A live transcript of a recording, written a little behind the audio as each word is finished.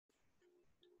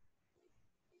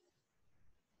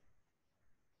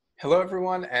Hello,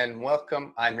 everyone, and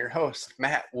welcome. I'm your host,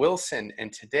 Matt Wilson,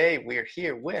 and today we are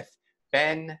here with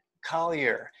Ben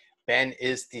Collier. Ben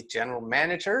is the general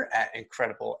manager at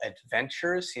Incredible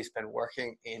Adventures. He's been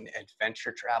working in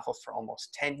adventure travel for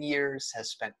almost 10 years, has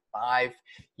spent 5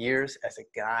 years as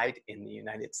a guide in the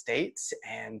United States,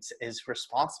 and is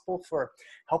responsible for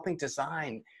helping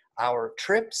design our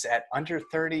trips at under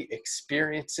 30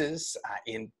 experiences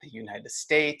in the United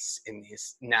States, in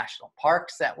these national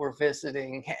parks that we're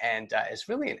visiting, and is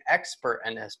really an expert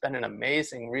and has been an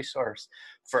amazing resource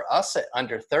for us at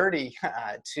under 30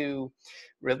 to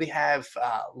really have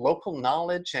local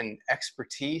knowledge and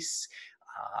expertise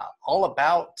all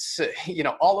about,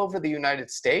 all over the United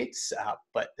States,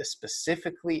 but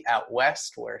specifically out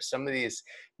west, where some of these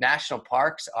national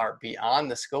parks are beyond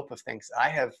the scope of things I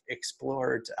have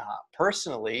explored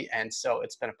personally. And so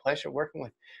it's been a pleasure working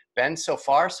with Ben so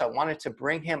far. So I wanted to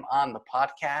bring him on the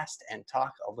podcast and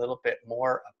talk a little bit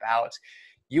more about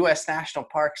U.S. national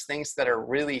parks, things that are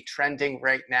really trending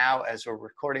right now as we're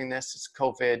recording this. It's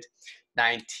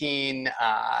COVID-19,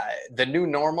 the new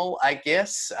normal, I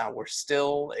guess. We're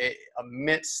still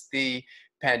amidst the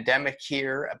pandemic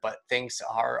here, but things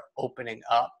are opening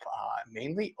up,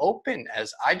 mainly open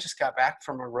as I just got back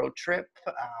from a road trip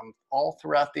all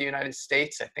throughout the United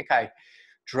States. I think I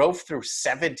drove through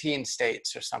 17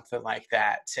 states or something like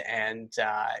that, and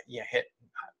hit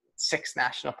 6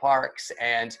 national parks,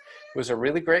 and it was a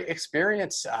really great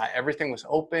experience. Everything was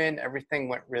open. Everything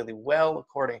went really well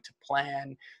according to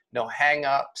plan. No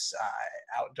hang-ups.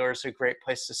 Outdoors are a great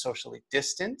place to socially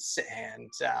distance and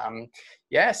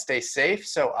stay safe.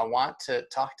 So I want to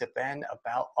talk to Ben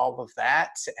about all of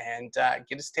that and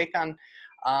get his take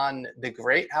on the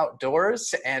great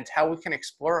outdoors and how we can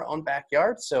explore our own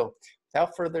backyard. So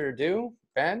without further ado,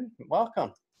 Ben,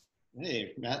 welcome.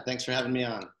 Hey, Matt, thanks for having me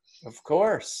on. Of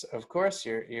course,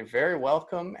 you're very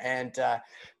welcome. And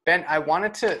Ben, I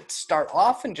wanted to start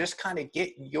off and just kind of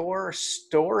get your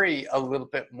story a little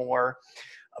bit more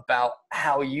about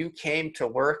how you came to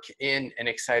work in an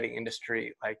exciting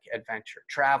industry like adventure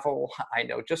travel. I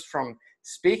know just from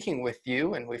speaking with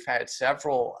you, and we've had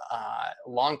several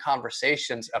long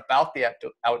conversations about the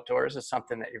outdoors, is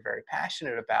something that you're very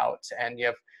passionate about, and you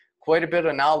have quite a bit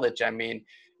of knowledge. I mean,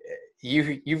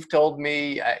 you've told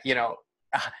me,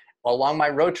 along my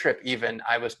road trip even,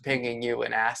 I was pinging you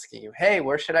and asking you, hey,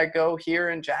 where should I go here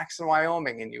in Jackson,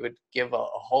 Wyoming? And you would give a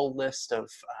whole list of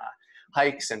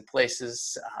hikes and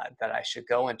places that I should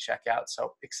go and check out.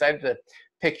 So excited to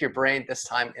pick your brain this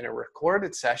time in a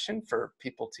recorded session for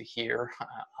people to hear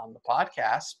on the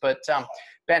podcast. But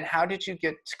Ben, how did you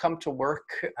come to work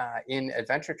in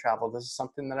adventure travel? This is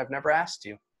something that I've never asked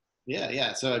you.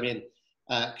 Yeah. So, I mean,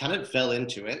 kind of fell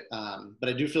into it, but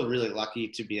I do feel really lucky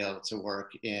to be able to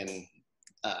work in,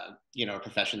 a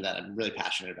profession that I'm really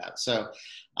passionate about. So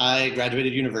I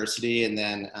graduated university and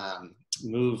then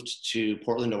moved to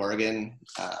Portland, Oregon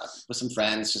with some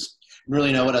friends, just didn't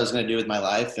really know what I was going to do with my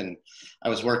life. And I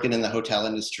was working in the hotel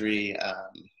industry,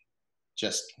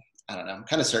 kind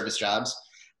of service jobs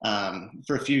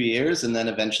for a few years, and then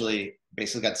eventually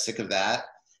basically got sick of that.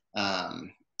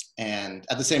 And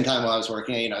at the same time while I was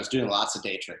working, I was doing lots of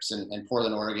day trips, and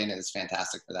Portland, Oregon is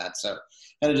fantastic for that. So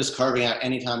kind of just carving out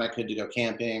any time I could to go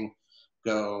camping,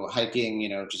 go hiking,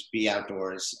 just be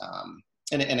outdoors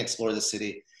and explore the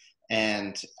city.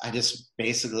 And I just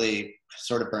basically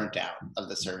sort of burnt out of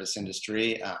the service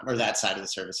industry or that side of the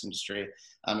service industry.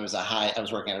 I was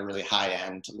working at a really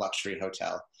high-end luxury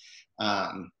hotel.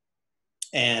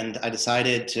 And I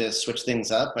decided to switch things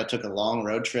up. I took a long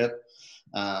road trip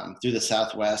through the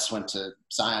Southwest, went to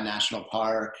Zion National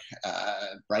Park,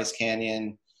 Bryce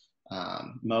Canyon,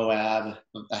 Moab,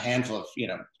 a handful of,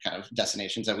 kind of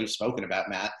destinations that we've spoken about,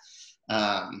 Matt.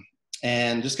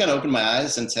 And just kind of opened my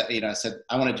eyes and said, I said,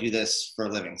 I want to do this for a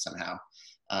living somehow.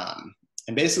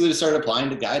 And basically just started applying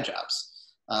to guide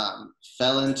jobs.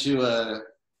 Fell into a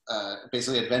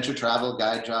basically adventure travel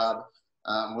guide job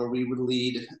where we would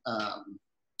lead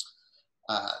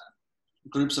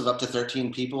groups of up to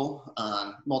 13 people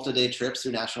on multi-day trips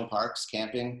through national parks,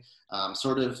 camping,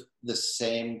 sort of the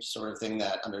same sort of thing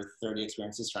that Under 30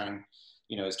 Experiences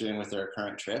is doing with their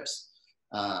current trips,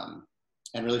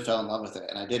 and really fell in love with it.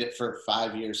 And I did it for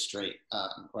 5 years straight,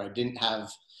 where I didn't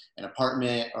have an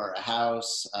apartment or a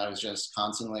house. I was just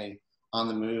constantly on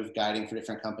the move, guiding for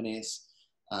different companies.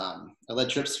 I led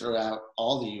trips throughout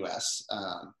all the US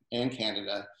and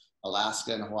Canada,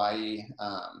 Alaska and Hawaii,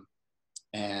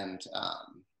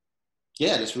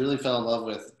 just really fell in love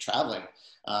with traveling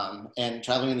and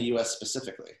traveling in the U.S.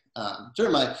 specifically.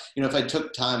 During my, if I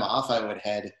took time off, I would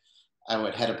head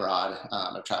abroad.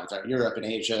 I've traveled throughout Europe and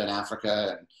Asia and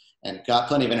Africa, and got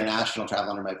plenty of international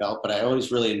travel under my belt, but I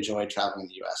always really enjoyed traveling in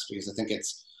the US because I think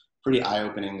it's pretty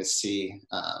eye-opening to see,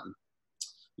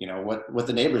 you know, what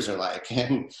the neighbors are like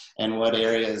and what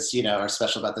areas, you know, are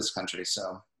special about this country.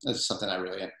 So it's something I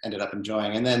really ended up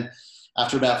enjoying. And then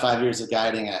after about 5 years of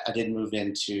guiding, I did move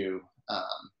into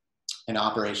an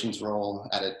operations role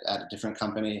at a different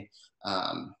company,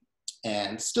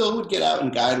 and still would get out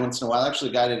and guide once in a while. I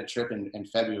actually guided a trip in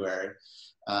February.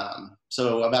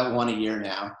 So about one a year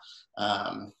now.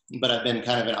 But I've been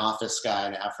kind of an office guy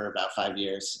now for about 5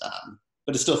 years.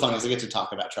 But it's still fun because I get to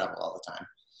talk about travel all the time.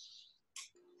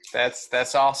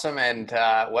 That's awesome. And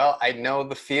well, I know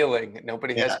the feeling.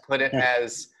 Nobody has put it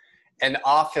as an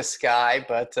office guy,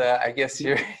 but I guess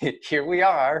here we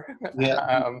are.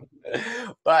 Yeah.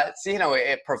 But you know,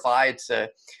 it provides a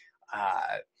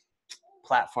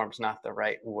platform's not the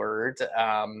right word.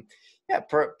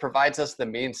 Provides us the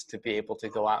means to be able to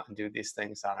go out and do these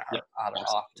things on our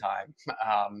off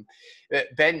time.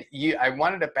 Ben, I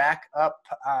wanted to back up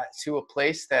to a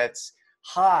place that's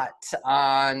hot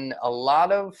on a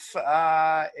lot of,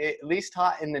 at least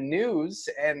hot in the news,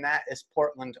 and that is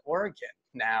Portland, Oregon.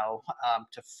 Now,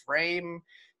 to frame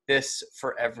this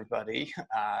for everybody,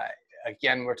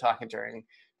 again, we're talking during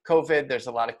COVID. There's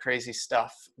a lot of crazy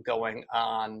stuff going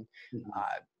on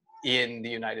in the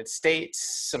United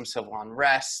States, some civil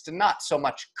unrest, not so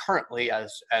much currently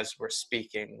as we're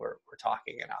speaking. We're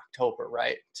talking in October,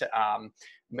 right?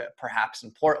 Perhaps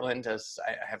in Portland, as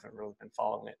I haven't really been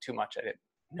following it too much. I didn't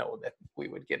know that we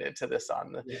would get into this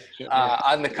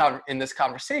in this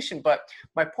conversation. But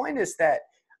my point is that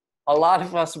a lot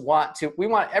of us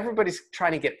everybody's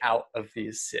trying to get out of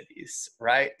these cities,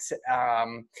 right?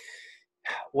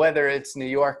 Whether it's New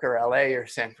York or LA or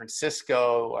San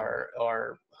Francisco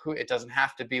or it doesn't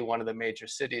have to be one of the major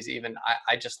cities. Even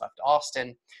I just left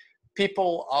Austin.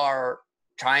 People are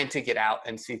trying to get out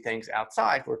and see things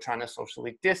outside. We're trying to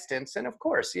socially distance. And of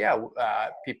course,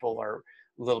 people are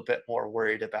a little bit more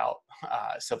worried about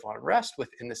civil unrest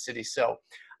within the city. So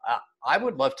I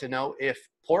would love to know if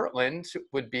Portland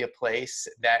would be a place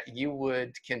that you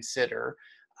would consider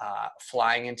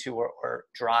flying into or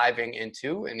driving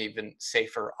into, an even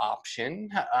safer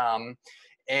option.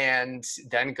 And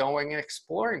then going and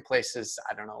exploring places,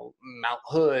 I don't know, Mount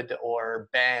Hood or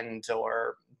Bend,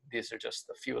 or these are just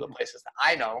a few of the places that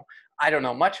I know. I don't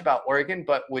know much about Oregon,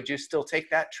 but would you still take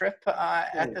that trip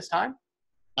at this time?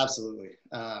 Absolutely.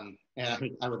 And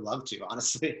I would love to,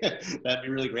 honestly. That'd be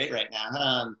really great right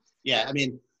now. Yeah, I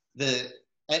mean,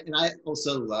 and I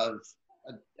also love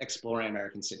exploring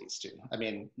American cities too. I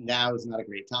mean, now is not a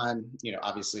great time, you know,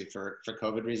 obviously for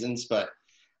COVID reasons, but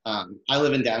I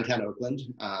live in downtown Oakland,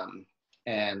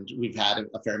 and we've had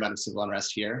a fair amount of civil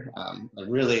unrest here,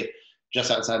 really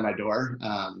just outside my door.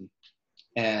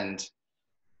 And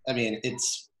I mean,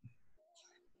 it's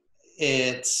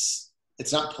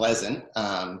not pleasant,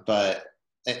 but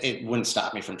it wouldn't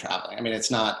stop me from traveling. I mean, it's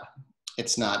not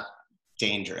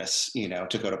dangerous, you know,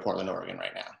 to go to Portland, Oregon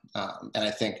right now. And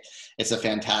I think it's a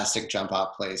fantastic jump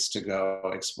off place to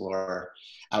go explore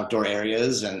outdoor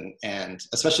areas, and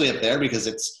especially up there because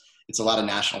it's a lot of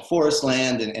national forest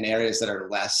land and areas that are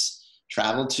less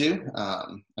traveled to. I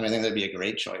think that'd be a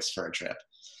great choice for a trip.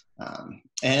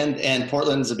 And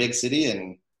Portland's a big city,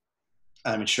 and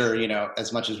I'm sure, you know,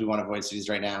 as much as we want to avoid cities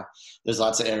right now, there's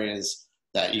lots of areas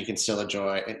that you can still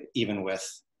enjoy, even with,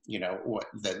 you know, what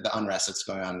the unrest that's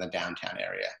going on in the downtown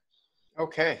area.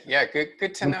 Okay. Yeah.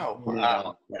 Good to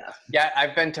know.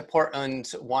 I've been to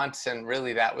Portland once, and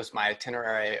really that was my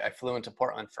itinerary. I flew into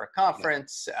Portland for a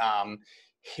conference,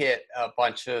 hit a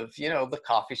bunch of, you know, the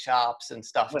coffee shops and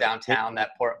stuff downtown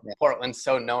that Portland's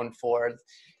so known for.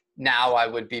 Now I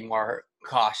would be more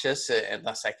cautious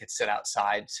unless I could sit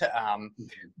outside.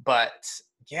 But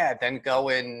yeah, then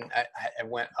I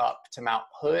went up to Mount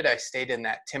Hood. I stayed in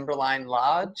that Timberline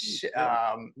Lodge.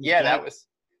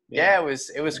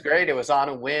 It was great. It was on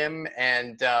a whim,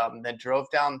 and then drove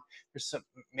down. There's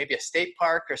maybe a state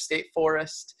park or state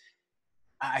forest.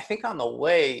 I think on the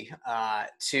way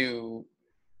to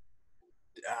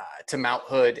Mount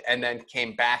Hood, and then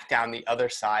came back down the other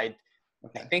side.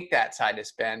 Okay. I think that side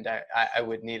is Bend. I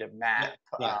would need a map.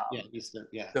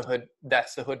 The Hood.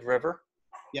 That's the Hood River.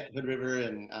 Yeah, Hood River,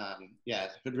 and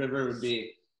Hood River would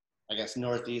be, I guess,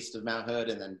 northeast of Mount Hood,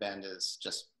 and then Bend is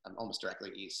just almost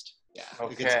directly east. Yeah,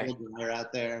 okay. It gets a little drier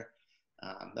out there.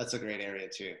 That's a great area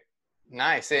too.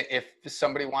 Nice. If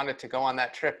somebody wanted to go on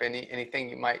that trip, anything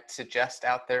you might suggest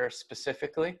out there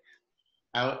specifically?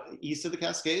 Out east of the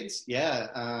Cascades, yeah.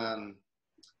 I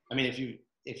mean,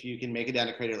 if you can make it down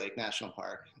to Crater Lake National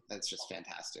Park, that's just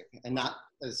fantastic, and not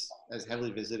as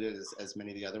heavily visited as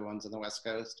many of the other ones on the West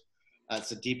Coast. It's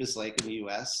the deepest lake in the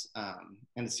U.S.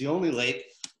 And it's the only lake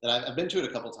that I've been to it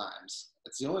a couple times.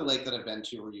 It's the only lake that I've been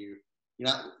to where you're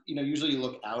not, usually you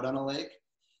look out on a lake.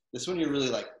 This one, you're really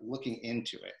like looking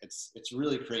into it. It's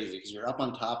really crazy because you're up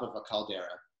on top of a caldera.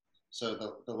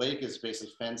 So the lake is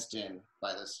basically fenced in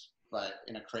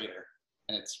in a crater,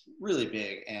 and it's really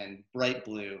big and bright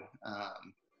blue.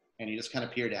 And you just kind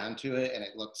of peer down to it, and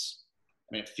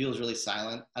it feels really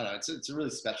silent. I don't know. It's a really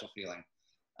special feeling.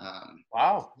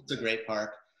 Wow. It's a great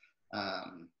park.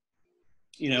 And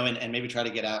maybe try to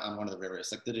get out on one of the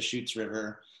rivers. Like the Deschutes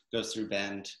River goes through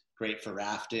Bend. Great for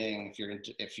rafting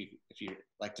if you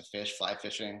like to fish, fly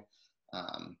fishing.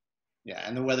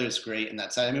 And the weather is great in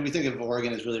that side. I mean, we think of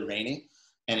Oregon as really rainy,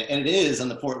 and it is on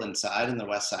the Portland side and the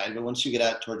west side. But once you get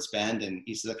out towards Bend and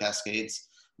east of the Cascades,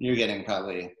 you're getting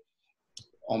probably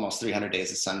almost 300 days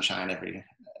of sunshine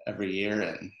every year,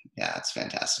 and yeah, it's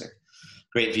fantastic.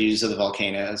 Great views of the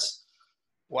volcanoes.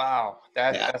 Wow,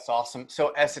 that's awesome.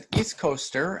 So as an East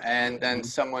Coaster and then Mhm.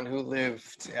 someone who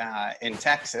lived in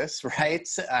Texas, right?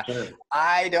 Sure.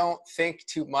 I don't think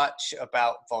too much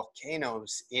about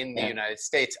volcanoes in the Yeah. United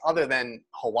States other than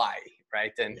Hawaii,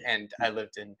 right? And I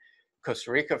lived in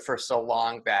Costa Rica for so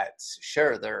long that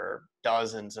sure, there are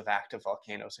dozens of active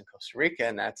volcanoes in Costa Rica,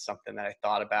 and that's something that I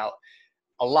thought about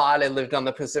a lot. I lived on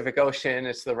the Pacific Ocean,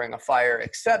 it's the Ring of Fire,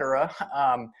 etc.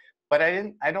 But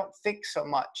I don't think so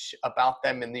much about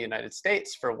them in the United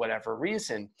States for whatever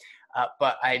reason.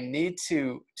 But I need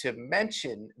to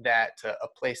mention that a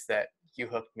place that you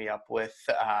hooked me up with,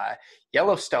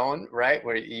 Yellowstone, right,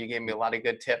 where you gave me a lot of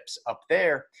good tips up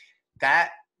there.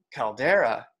 That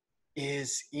caldera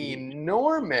is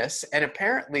enormous, and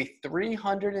apparently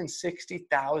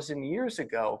 360,000 years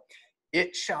ago,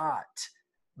 it shot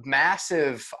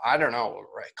massive, I don't know,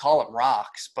 right, call them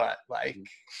rocks, but like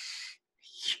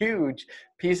huge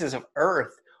pieces of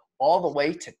earth all the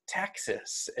way to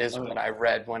Texas is what I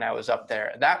read when I was up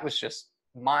there. That was just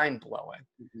mind blowing.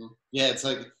 Mm-hmm. Yeah, it's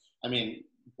like, I mean,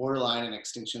 borderline an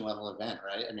extinction level event,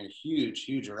 right? I mean,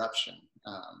 huge eruption.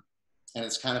 And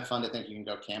it's kind of fun to think you can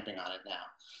go camping on it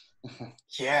now.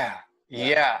 Yeah,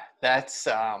 that's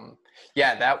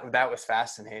that was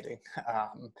fascinating.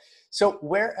 So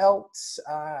where else?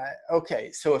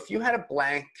 Okay, so if you had a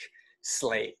blank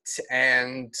slate,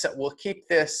 and so we'll keep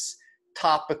this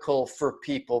topical for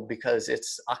people because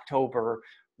it's October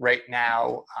right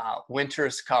now.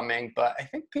 Winter's coming, but I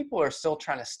think people are still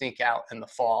trying to sneak out in the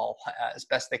fall as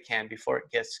best they can before it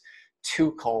gets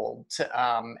too cold.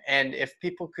 And if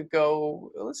people could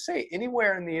go, let's say,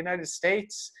 anywhere in the United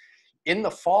States in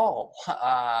the fall,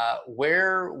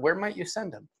 where might you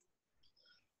send them?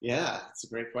 Yeah, that's a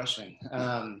great question.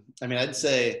 I mean, I'd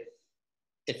say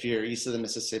if you're east of the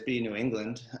Mississippi, New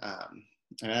England.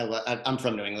 I'm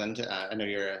from New England. I know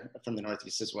you're from the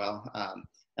Northeast as well.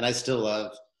 And I still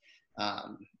love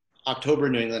October.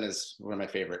 New England is one of my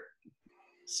favorite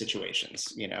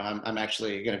situations. I'm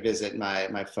actually going to visit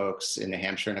my folks in New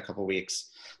Hampshire in a couple weeks.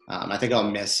 I think I'll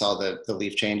miss all the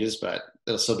leaf changes, but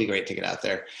it'll still be great to get out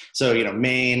there. So,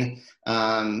 Maine,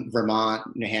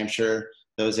 Vermont, New Hampshire,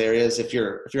 those areas. If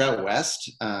you're out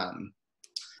west,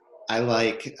 I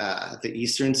like the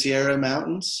Eastern Sierra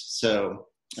Mountains. So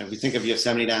if we think of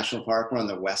Yosemite National Park, we're on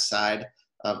the west side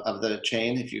of the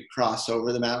chain. If you cross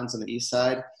over the mountains on the east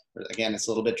side, again, it's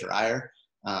a little bit drier.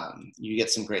 You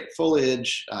get some great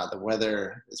foliage. The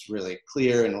weather is really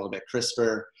clear and a little bit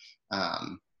crisper.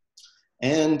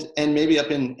 And maybe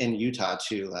up in Utah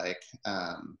too, like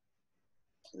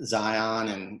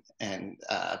Zion and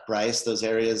Bryce, those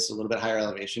areas, a little bit higher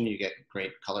elevation, you get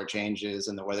great color changes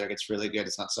and the weather gets really good.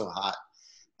 It's not so hot.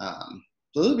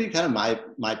 So those would be kind of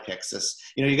my picks.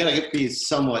 You got to be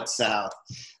somewhat south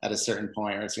at a certain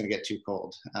point or it's going to get too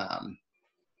cold.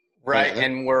 Right,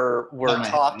 and we're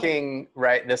talking,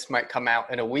 right, this might come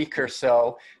out in a week or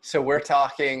so. So we're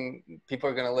talking, people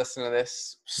are going to listen to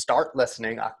this, start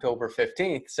listening October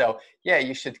 15th. So yeah,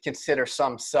 you should consider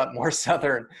some more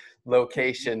southern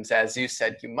locations. As you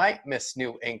said, you might miss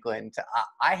New England.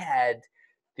 I had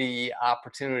the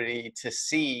opportunity to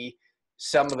see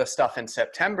some of the stuff in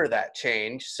September that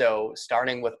changed. So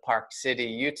starting with Park City,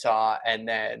 Utah, and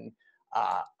then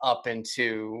up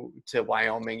into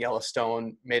Wyoming,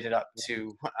 Yellowstone, made it up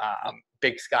to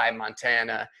Big Sky,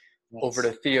 Montana, over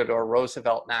to Theodore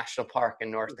Roosevelt National Park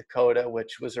in North Dakota,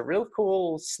 which was a real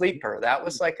cool sleeper. That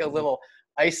was like a little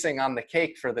icing on the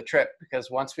cake for the trip,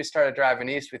 because once we started driving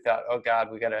east, we thought, oh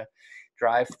God, we got to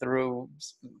drive through,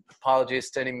 apologies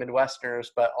to any Midwesterners,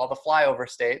 but all the flyover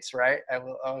states, right?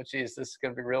 Oh geez, this is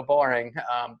going to be real boring.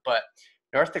 But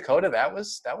North Dakota, that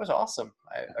was awesome.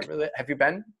 I really, have you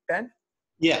been, Ben?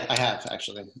 Yeah, I have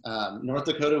actually. North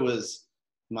Dakota was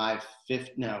my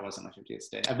no, it wasn't my 50th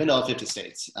state. I've been to all 50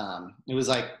 states. It was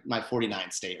like my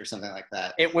 49th state or something like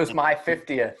that. It was my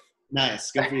 50th.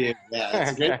 Nice. Good for you. Yeah.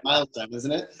 It's a great milestone,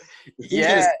 isn't it? It seems kind of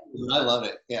Yeah. silly, but I love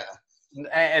it. Yeah.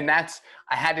 And that's,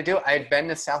 I had to do it. I had been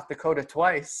to South Dakota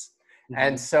twice. Mm-hmm.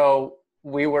 And so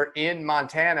we were in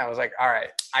Montana. I was like, all right,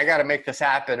 I got to make this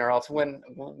happen, or else when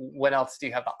else do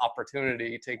you have the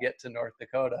opportunity to get to North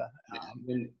Dakota?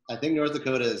 I think North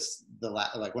Dakota is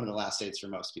like one of the last states for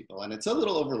most people, and it's a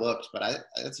little overlooked, but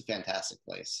it's a fantastic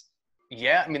place.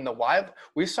 Yeah, I mean,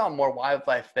 we saw more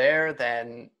wildlife there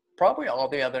than probably all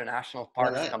the other national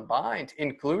parks combined,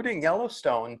 including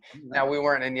Yellowstone. Now, we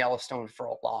weren't in Yellowstone for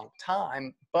a long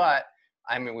time, but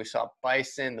I mean, we saw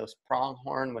bison, those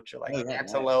pronghorn, which are like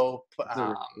antelope,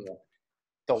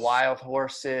 the wild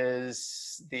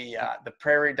horses, the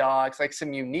prairie dogs, like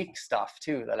some unique stuff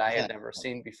too that I had never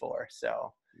seen before.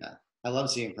 So yeah, I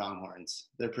love seeing pronghorns.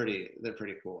 They're pretty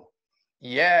cool.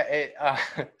 Yeah,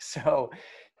 so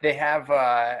they have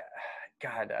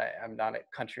God, I'm not a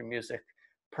country music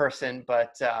person,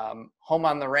 but Home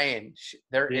on the Range.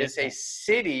 There is a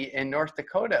city in North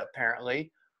Dakota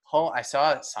apparently. I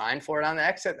saw a sign for it on the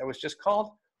exit that was just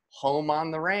called Home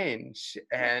on the Range,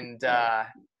 and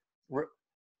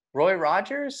Roy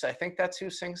Rogers, I think that's who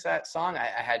sings that song. I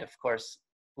had to, of course,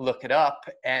 look it up.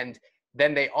 And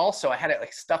then they also, I had it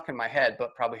like stuck in my head,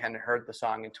 but probably hadn't heard the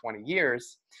song in 20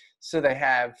 years. So they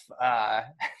have,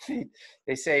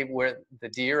 they say where the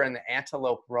deer and the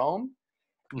antelope roam.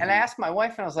 Mm-hmm. And I asked my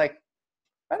wife, and I was like,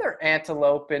 are there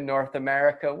antelope in North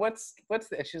America? What's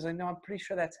that? She's like, no, I'm pretty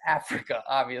sure that's Africa,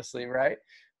 obviously, right?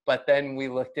 But then we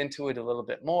looked into it a little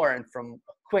bit more, and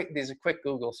these are quick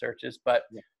Google searches, but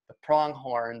the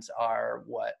pronghorns are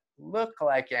what look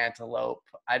like antelope.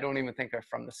 I don't even think they're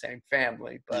from the same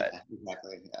family, but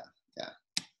exactly, yeah.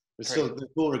 They're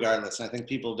cool regardless. And I think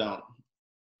people don't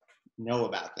know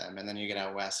about them, and then you get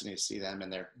out west and you see them,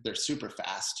 and they're super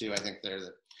fast too. I think they're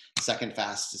the second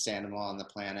fastest animal on the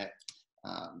planet.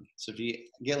 So if you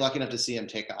get lucky enough to see them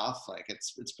take off, like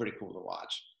it's pretty cool to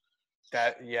watch.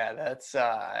 It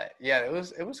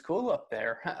was cool up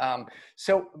there.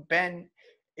 So Ben,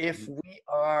 if we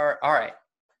are all right,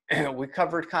 we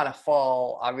covered kind of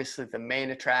fall. Obviously, the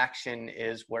main attraction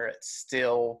is where it's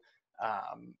still.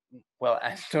 Well,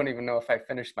 I don't even know if I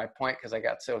finished my point because I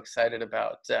got so excited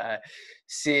about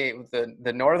seeing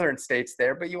the northern states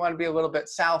there. But you want to be a little bit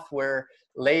south, where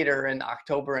later in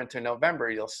October into November,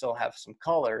 you'll still have some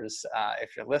colors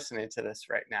if you're listening to this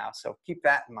right now. So keep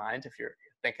that in mind if you're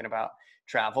thinking about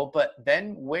travel. But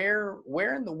then where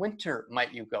in the winter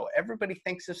might you go? Everybody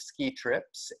thinks of ski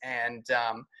trips, and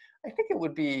I think it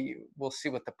would be, we'll see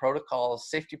what the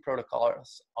safety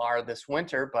protocols are this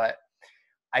winter, but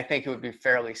I think it would be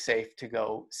fairly safe to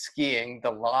go skiing.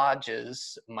 The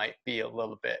lodges might be a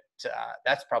little bit,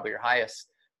 that's probably your highest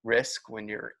risk when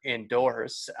you're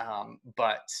indoors.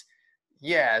 But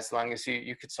yeah, as long as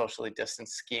you could socially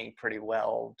distance skiing pretty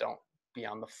well, don't be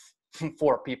on the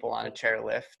 4 people on a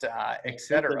chairlift,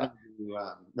 etc.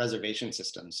 Reservation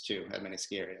systems too at many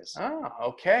ski areas. Oh,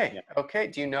 okay. Yeah. Okay.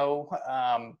 Do you know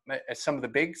some of the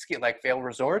big ski, like Vail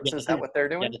Resorts? Is that what they're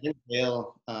doing? Yeah, I think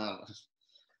Vail.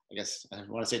 I guess I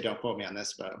want to say don't quote me on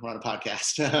this, but we're on a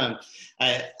podcast.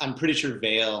 I'm pretty sure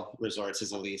Vail Resorts is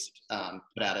the least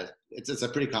put out. It's a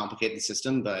pretty complicated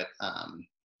system, but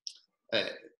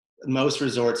most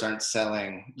resorts aren't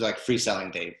selling like free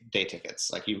selling day tickets.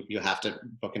 Like you have to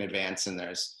book in advance, and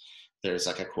there's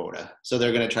like a quota. So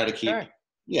they're going to try to keep,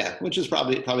 which is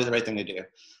probably the right thing to do.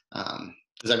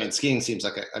 Because I mean, skiing seems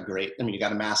like a great. I mean, you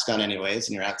got a mask on anyways,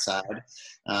 and you're outside.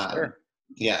 Sure.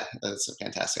 Yeah, that's a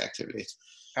fantastic activity.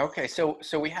 Okay, so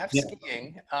we have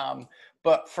skiing,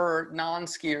 but for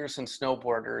non-skiers and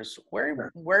snowboarders,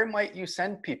 where might you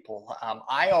send people?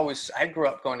 I grew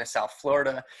up going to South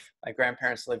Florida. My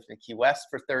grandparents lived in Key West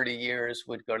for 30 years.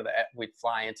 We'd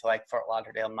fly into like Fort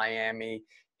Lauderdale, Miami,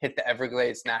 hit the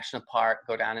Everglades National Park,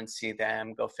 go down and see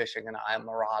them, go fishing in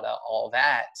Islamorada, all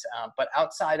that. But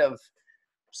outside of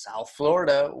South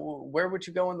Florida, where would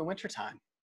you go in the wintertime?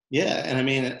 Yeah, and I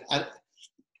mean,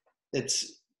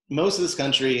 most of this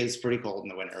country is pretty cold in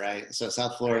the winter, right? So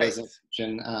South Florida is an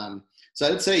option. So I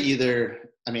would say either,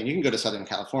 I mean, you can go to Southern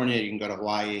California, you can go to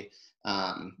Hawaii,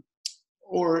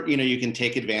 or, you can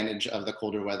take advantage of the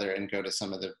colder weather and go to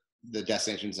some of the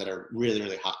destinations that are really,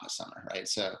 really hot in the summer, right?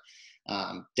 So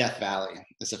Death Valley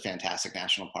is a fantastic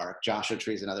national park. Joshua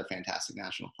Tree is another fantastic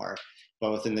national park,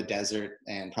 both in the desert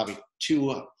and probably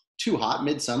too hot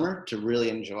midsummer to really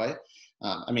enjoy.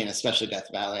 I mean, especially Death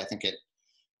Valley, I think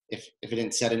if it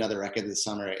didn't set another record this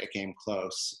summer, it came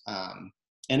close.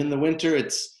 And in the winter,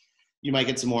 you might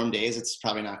get some warm days. It's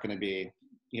probably not going to be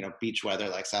beach weather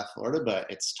like South Florida, but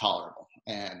it's tolerable.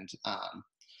 And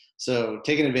so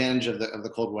taking advantage of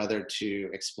the cold weather to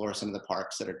explore some of the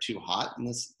parks that are too hot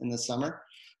in the summer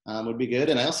would be good.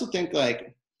 And I also think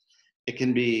like it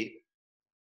can be,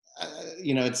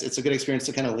 it's a good experience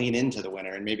to kind of lean into the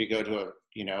winter and maybe go to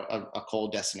a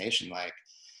cold destination like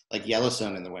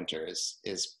Yellowstone in the winter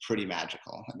is pretty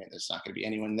magical. I mean, there's not going to be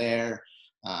anyone there.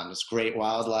 There's great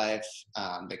wildlife.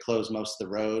 They close most of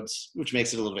the roads, which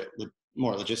makes it a little bit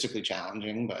more logistically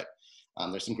challenging, but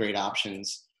there's some great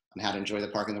options on how to enjoy the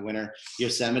park in the winter.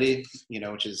 Yosemite,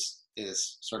 which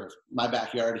is sort of my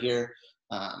backyard here.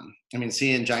 I mean,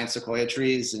 seeing giant sequoia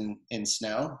trees in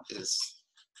snow is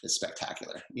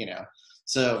spectacular,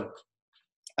 So,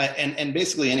 and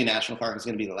basically any national park is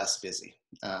going to be less busy.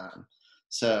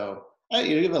 So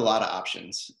you have a lot of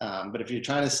options. But if you're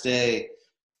trying to stay,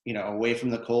 away from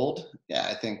the cold, yeah,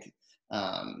 I think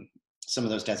some of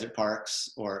those desert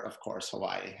parks, or of course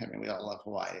Hawaii. I mean, we all love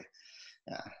Hawaii.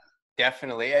 Yeah.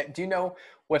 Definitely. Do you know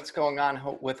what's going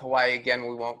on with Hawaii? Again,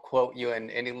 we won't quote you,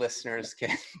 and any listeners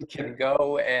can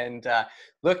go and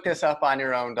look this up on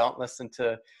your own. Don't listen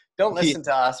to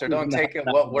us, or don't take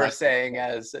what we're saying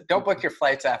as, don't book your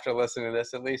flights after listening to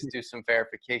this. At least do some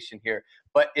verification here.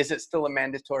 But is it still a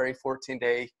mandatory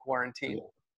 14-day quarantine?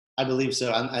 I believe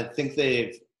so. I think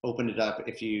they've opened it up.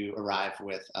 If you arrive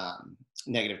with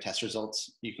negative test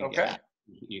results, you can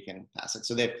you can pass it.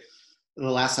 So the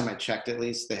last time I checked, at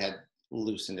least, they had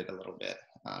loosened it a little bit.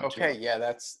 Okay, yeah,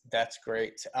 that's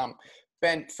great.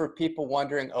 Ben, for people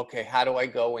wondering, okay, how do I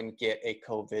go and get a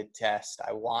COVID test?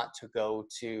 I want to go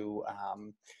to,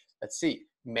 let's see,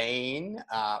 Maine,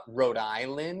 Rhode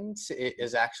Island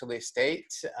is actually a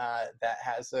state that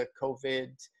has a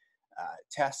COVID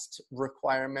test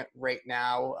requirement right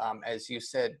now. As you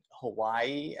said,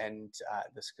 Hawaii, and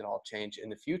this could all change in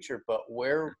the future, but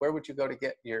where would you go to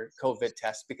get your COVID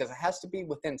test? Because it has to be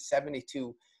within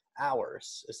 72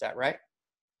 hours. Is that right?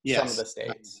 Yes. Some of the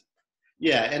states.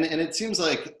 Yeah, and it seems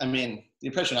like, I mean, the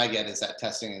impression I get is that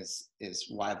testing is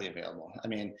widely available. I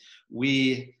mean,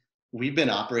 we've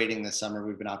been operating this summer.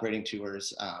 We've been operating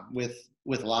tours with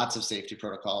lots of safety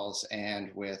protocols and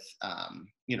with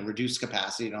reduced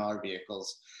capacity in all our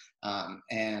vehicles,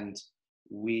 and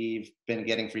we've been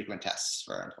getting frequent tests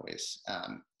for our employees.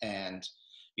 And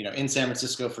in San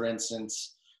Francisco, for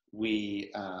instance, we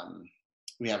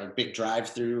have a big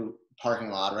drive-through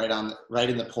parking lot right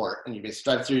in the port, and you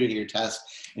basically drive through, you get your test,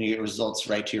 and you get results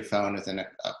right to your phone within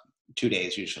 2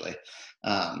 days usually.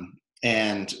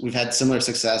 And we've had similar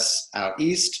success out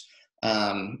east,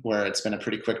 where it's been a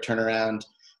pretty quick turnaround.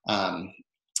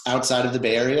 Outside of the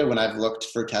Bay Area, when I've looked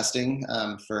for testing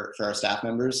for our staff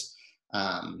members,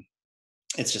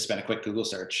 it's just been a quick Google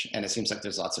search, and it seems like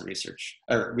there's lots of research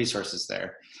or resources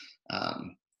there.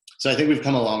 So I think we've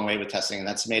come a long way with testing, and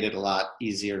that's made it a lot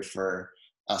easier for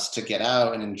us to get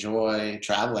out and enjoy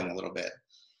traveling a little bit.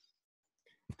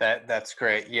 That's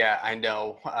great. Yeah, I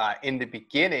know. In the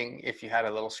beginning, if you had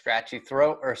a little scratchy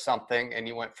throat or something and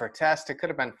you went for a test, it could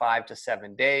have been 5 to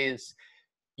 7 days.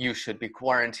 You should be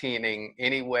quarantining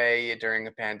anyway during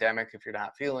a pandemic if you're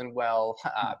not feeling well,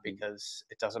 because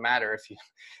it doesn't matter if you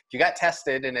got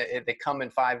tested and they come in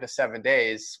 5 to 7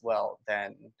 days. Well,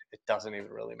 then it doesn't even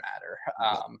really matter.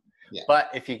 Yeah. But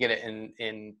if you get it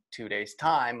in 2 days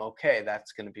time, okay,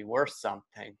 that's going to be worth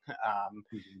something.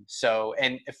 So,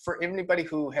 and for anybody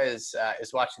who is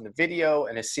watching the video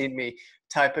and has seen me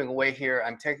typing away here,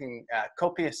 I'm taking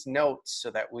copious notes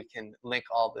so that we can link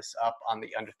all this up on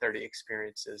the Under 30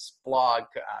 Experiences blog,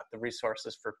 the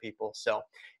resources for people. So,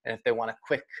 and if they want a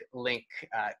quick link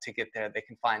to get there, they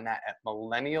can find that at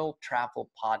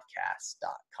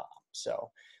millennialtravelpodcast.com.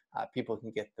 So people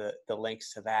can get the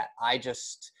links to that. I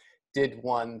just did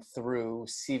one through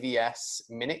CVS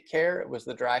Minute Care. It was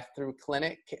the drive-through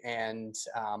clinic, and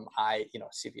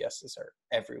CVSs are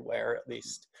everywhere, at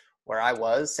least where I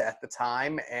was at the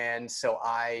time. And so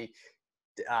I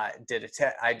did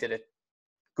a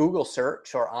Google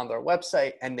search or on their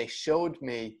website, and they showed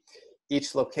me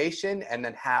each location and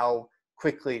then how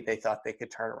quickly they thought they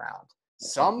could turn around.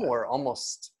 Some were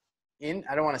almost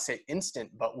I don't want to say instant,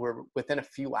 but were within a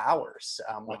few hours,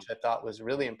 which I thought was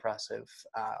really impressive.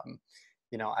 I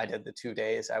did the 2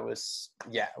 days. I was,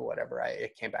 whatever.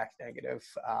 It came back negative.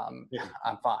 I'm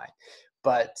fine.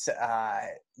 But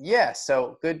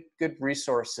so good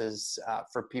resources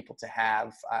for people to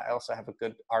have. I also have a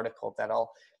good article that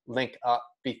I'll link up,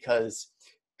 because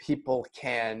people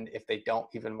can, if they don't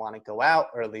even want to go out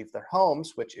or leave their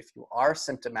homes, which if you are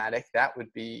symptomatic, that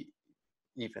would be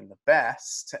even the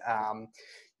best.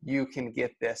 You can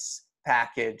get this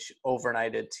package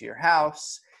overnighted to your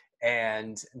house,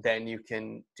 and then you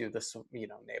can do this, you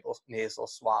know, nasal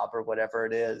swab or whatever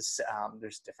it is.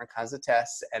 There's different kinds of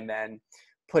tests, and then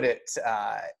put it,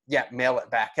 mail it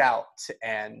back out,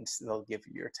 and they'll give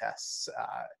you your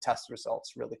test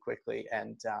results really quickly.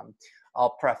 And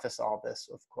I'll preface all this,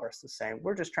 of course, the same.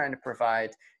 We're just trying to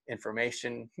provide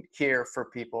information here for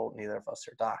people. Neither of us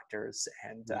are doctors,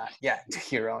 and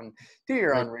do your own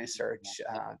research.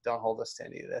 Don't hold us to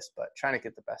any of this, but trying to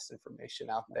get the best information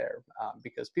out there,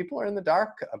 because people are in the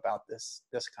dark about this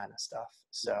kind of stuff.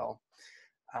 So,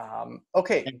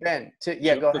 okay, Ben,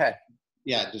 go ahead.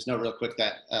 Yeah, just know real quick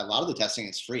that a lot of the testing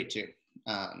is free too,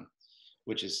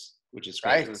 which is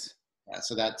great. Right. Yeah,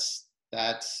 so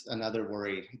that's another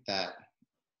worry that,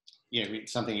 you know,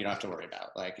 something you don't have to worry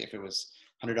about. Like if it was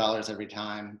 $100 every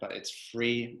time, but it's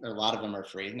free. A lot of them are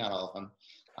free, not all of them,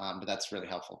 but that's really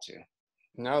helpful too.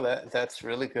 No, that's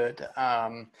really good.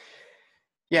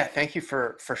 Thank you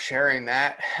for sharing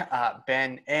that,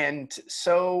 Ben. And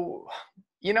so,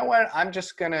 you know what? I'm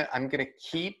gonna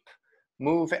keep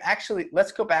moving. Actually,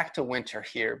 let's go back to winter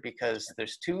here, because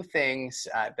there's two things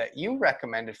that you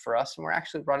recommended for us, and we're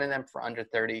actually running them for under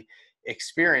 30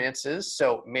 experiences.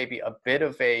 So maybe a bit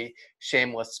of a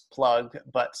shameless plug,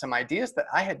 but some ideas that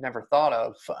I had never thought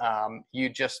of. You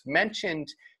just mentioned,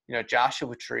 you know,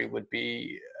 Joshua Tree would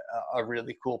be a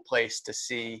really cool place to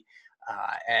see,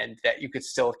 and that you could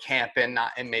still camp in,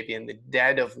 and maybe in the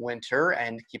dead of winter.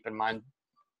 And keep in mind,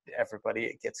 everybody,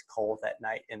 it gets cold at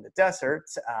night in the desert.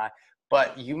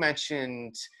 But you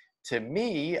mentioned to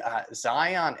me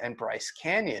Zion and Bryce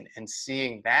Canyon, and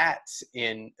seeing that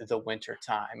in the winter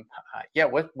time.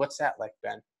 What's that like,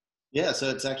 Ben? Yeah, so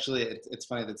it's actually, it's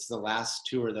funny. That's the last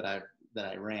tour that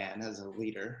I ran as a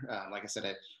leader. Like I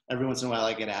said, every once in a while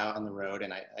I get out on the road,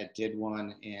 and I did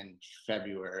one in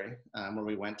February where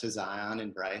we went to Zion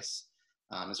and Bryce,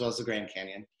 as well as the Grand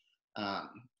Canyon.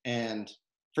 And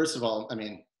first of all, I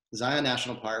mean, Zion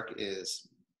National Park is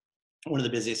one of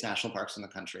the busiest national parks in the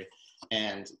country.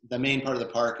 And the main part of the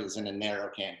park is in a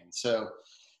narrow canyon. So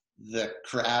the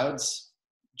crowds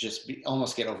just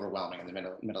almost get overwhelming in the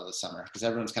middle of the summer, because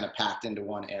everyone's kind of packed into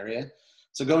one area.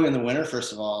 So going in the winter,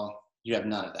 first of all, you have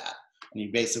none of that. And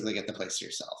you basically get the place to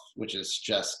yourself, which is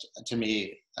just, to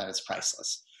me, it's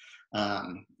priceless.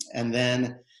 And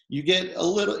then you get a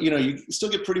little, you know, you still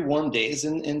get pretty warm days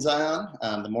in Zion.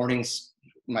 The mornings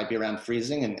might be around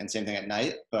freezing, and same thing at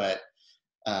night, but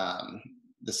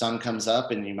the sun comes up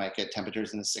and you might get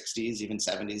temperatures in the 60s, even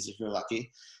 70s if you're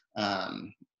lucky.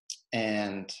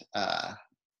 And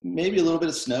maybe a little bit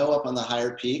of snow up on the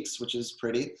higher peaks, which is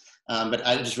pretty. But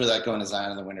I just really like going to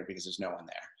Zion in the winter because there's no one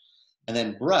there. And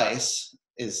then Bryce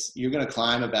you're going to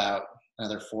climb about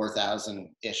another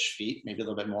 4,000-ish feet, maybe a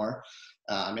little bit more,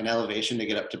 in elevation to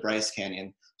get up to Bryce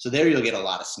Canyon. So there you'll get a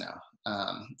lot of snow.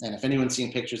 And if anyone's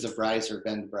seen pictures of Bryce or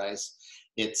been to Bryce,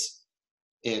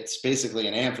 it's basically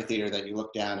an amphitheater that you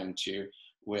look down into,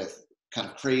 with kind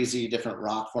of crazy different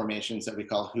rock formations that we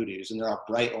call hoodoos, and they're all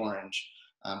bright orange,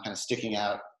 kind of sticking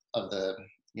out of the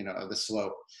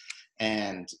slope.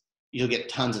 And you'll get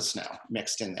tons of snow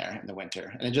mixed in there in the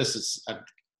winter, and it just is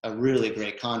a really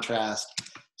great contrast.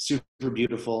 Super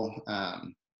beautiful.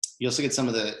 You also get some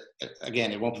of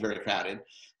again, it won't be very crowded,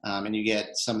 and you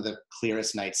get some of the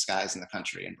clearest night skies in the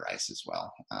country in Bryce as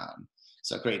well.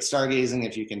 So great stargazing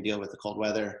if you can deal with the cold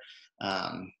weather.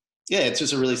 It's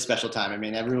just a really special time. I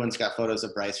mean, everyone's got photos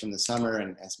of Bryce from the summer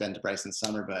and has been to Bryce in the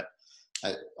summer,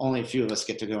 but only a few of us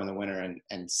get to go in the winter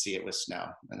and see it with snow.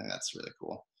 I think that's really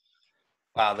cool.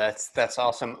 Wow, that's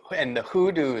awesome. And the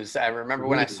hoodoos, I remember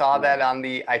when I saw that on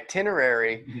the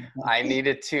itinerary, I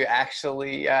needed to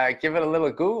actually give it a little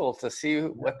Google to see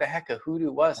what the heck a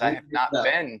hoodoo was. I have not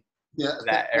been to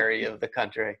that area of the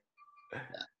country.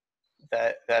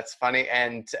 That's funny.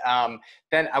 And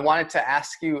then I wanted to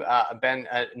ask you, Ben,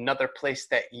 another place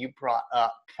that you brought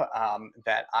up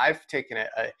that I've taken a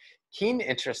keen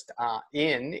interest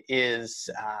in is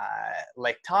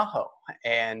Lake Tahoe.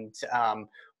 And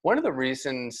one of the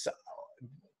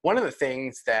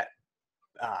things that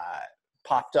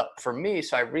popped up for me,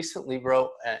 so I recently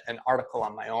wrote an article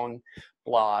on my own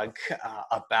blog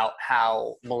about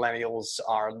how millennials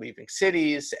are leaving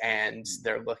cities, and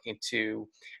they're looking to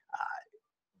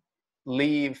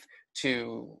leave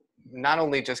to not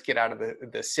only just get out of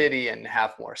the city and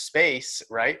have more space,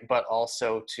 right, but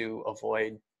also to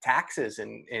avoid taxes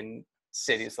in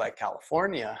cities like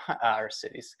California, or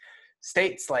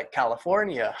states like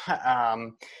California.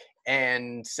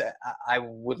 And I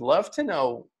would love to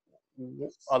know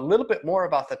a little bit more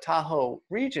about the Tahoe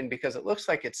region, because it looks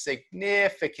like it's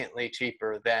significantly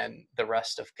cheaper than the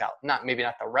rest of maybe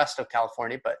not the rest of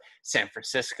California, but San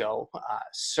Francisco,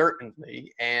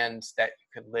 certainly. And that you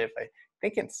could live, I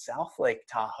think in South Lake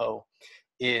Tahoe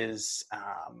is,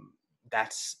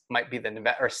 might be the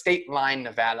Nevada, or State Line,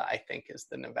 Nevada, I think is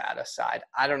the Nevada side.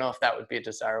 I don't know if that would be a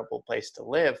desirable place to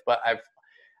live, but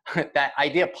that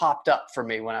idea popped up for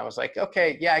me when I was like,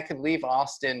 okay, yeah, I could leave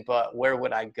Austin, but where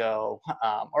would I go?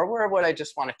 Or where would I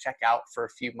just want to check out for a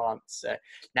few months?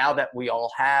 Now that we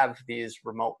all have these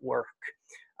remote work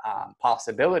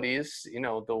possibilities,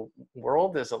 the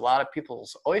world is a lot of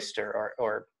people's oyster,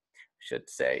 or should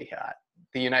say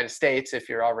the United States, if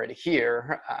you're already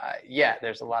here. Yeah,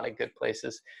 there's a lot of good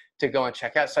places to go and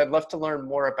check out. So I'd love to learn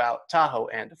more about Tahoe.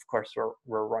 And of course,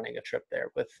 we're running a trip there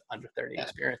with Under 30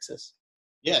 Experiences.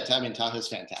 Yeah, I mean, Tahoe's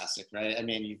fantastic, right? I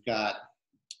mean,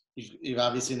 you've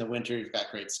obviously in the winter, you've got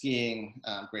great skiing,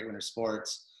 great winter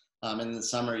sports. And in the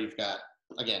summer, you've got,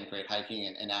 again, great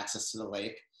hiking and access to the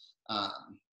lake.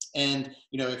 And,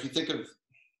 if you think of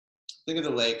the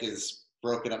lake is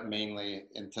broken up mainly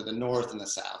into the north and the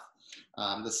south.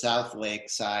 The South Lake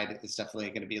side is definitely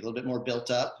going to be a little bit more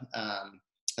built up,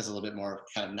 has a little bit more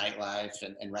kind of nightlife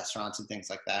and restaurants and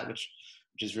things like that, which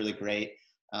is really great.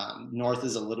 North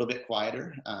is a little bit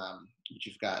quieter, but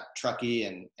you've got Truckee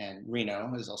and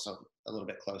Reno is also a little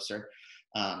bit closer.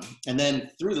 And then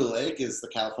through the lake is the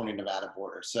California-Nevada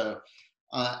border. So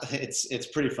it's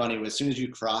pretty funny. As soon as you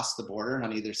cross the border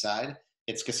on either side,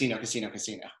 it's casino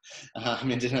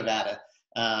into Nevada.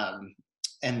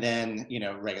 And then,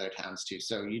 regular towns too.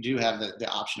 So you do have the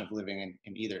option of living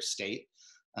in either state.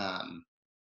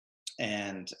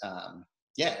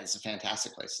 Yeah, it's a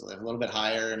fantastic place to live. A little bit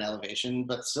higher in elevation,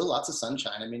 but still lots of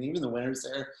sunshine. I mean, even the winters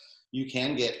there, you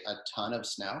can get a ton of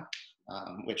snow,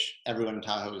 which everyone in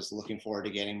Tahoe is looking forward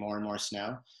to getting more and more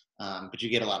snow. But you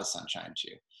get a lot of sunshine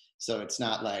too. So it's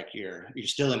not like you're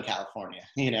still in California,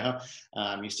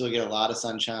 you still get a lot of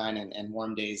sunshine and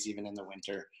warm days even in the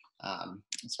winter,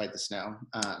 despite the snow.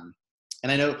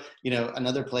 And I know,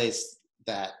 another place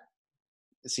that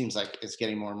it seems like it's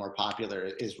getting more and more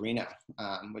popular is Reno,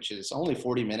 which is only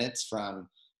 40 minutes from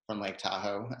Lake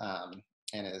Tahoe,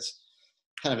 and is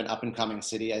kind of an up and coming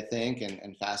city, I think,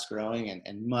 and fast growing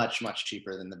and much, much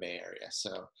cheaper than the Bay Area.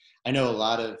 So I know a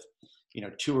lot of,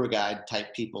 tour guide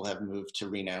type people have moved to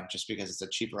Reno just because it's a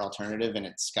cheaper alternative and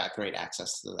it's got great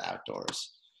access to the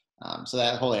outdoors. So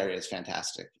that whole area is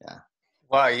fantastic. Yeah.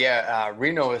 Well, yeah,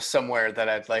 Reno is somewhere that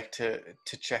I'd like to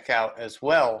check out as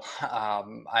well.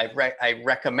 I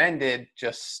recommended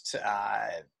just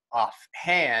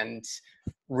offhand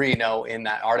Reno in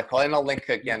that article, and I'll link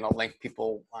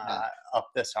people up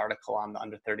this article on the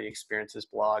Under 30 Experiences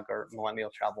blog or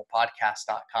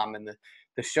millennialtravelpodcast.com in the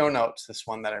show notes. This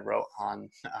one that I wrote on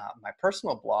my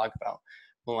personal blog about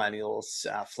millennials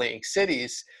fleeing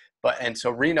cities. And so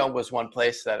Reno was one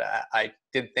place that I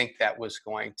did think that was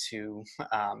going to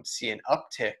see an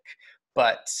uptick.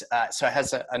 But so it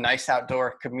has a nice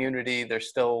outdoor community. There's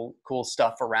still cool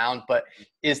stuff around. But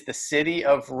is the city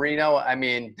of Reno, I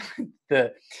mean,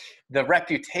 the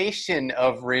reputation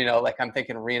of Reno, like I'm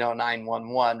thinking Reno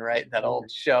 911, right? That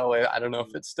old show. I don't know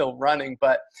if it's still running,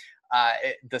 but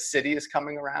the city is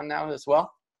coming around now as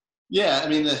well. Yeah, I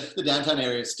mean, the downtown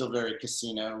area is still very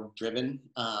casino driven,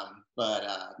 but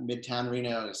Midtown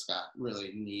Reno has got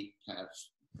really neat kind of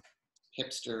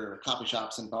hipster coffee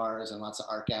shops and bars and lots of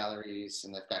art galleries,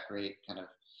 and they've got great kind of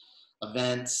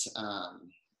events.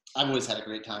 I've always had a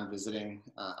great time visiting.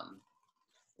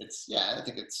 I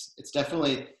think it's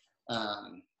definitely,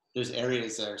 there's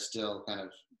areas that are still kind of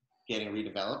getting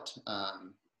redeveloped,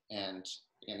 and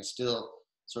it's still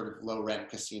sort of low rent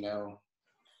casino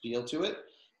feel to it.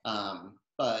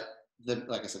 But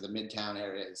like I said, the Midtown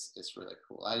area is really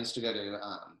cool. I used to go to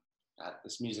at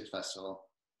this music festival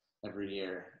every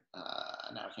year.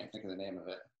 Now I can't think of the name of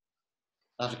it.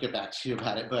 I'll have to get back to you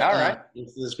about it. But all right.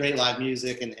 There's great live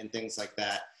music and things like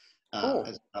that cool.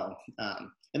 As well.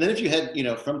 And then if you head,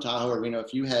 from Tahoe or Reno,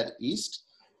 if you head east,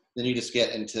 then you just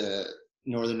get into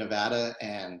northern Nevada,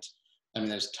 and I mean,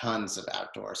 there's tons of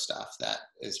outdoor stuff that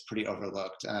is pretty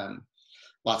overlooked.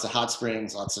 Lots of hot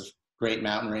springs, lots of great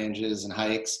mountain ranges and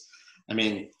hikes. I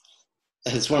mean,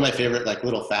 it's one of my favorite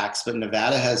little facts, but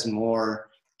Nevada has more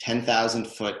 10,000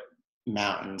 foot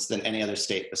mountains than any other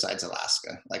state besides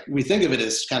Alaska. Like, we think of it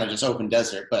as kind of just open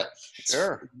desert, but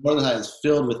sure, more than that is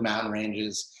filled with mountain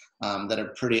ranges that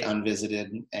are pretty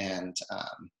unvisited, and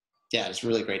it's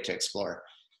really great to explore.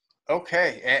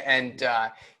 Okay, and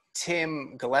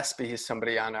Tim Gillespie is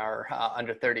somebody on our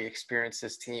under 30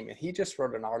 experiences team, and he just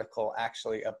wrote an article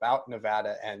actually about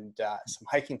Nevada and some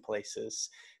hiking places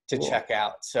to Cool. check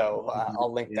out. So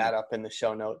I'll link that up in the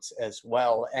show notes as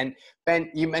well. And Ben,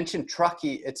 you mentioned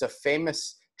Truckee. It's a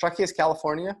famous, Truckee is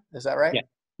California, is that right? Yeah.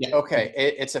 Yeah. Okay,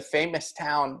 it's a famous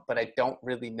town, but I don't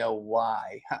really know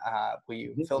why. Will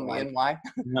you fill me in why?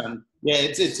 Yeah,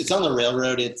 it's on the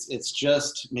railroad. It's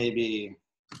just maybe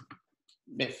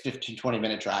 15,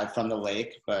 20-minute drive from the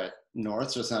lake, but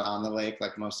north, so it's not on the lake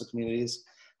like most of the communities.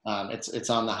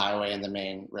 It's on the highway and the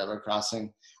main railroad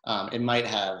crossing. It might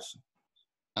have,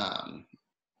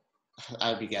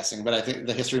 I'd be guessing, but I think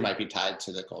the history might be tied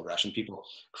to the gold rush and people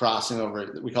crossing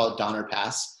over. We call it Donner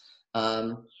Pass,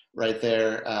 right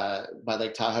there by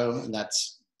Lake Tahoe, and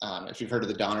that's if you've heard of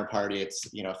the Donner Party, it's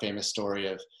a famous story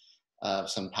of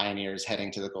some pioneers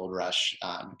heading to the gold rush,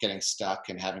 getting stuck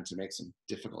and having to make some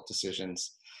difficult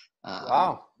decisions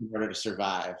Wow. in order to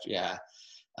survive. Yeah.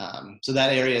 So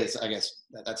that area is, I guess,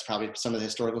 that's probably some of the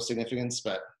historical significance,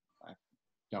 but I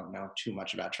don't know too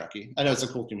much about Truckee. I know it's a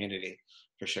cool community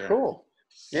for sure. Cool.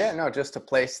 Yeah, no, just a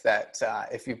place that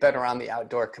if you've been around the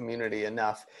outdoor community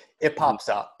enough, it pops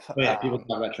up. Oh, yeah, people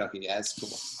talk about Truckee. Yeah, it's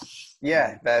cool.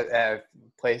 Yeah, that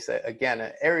place, again,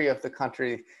 an area of the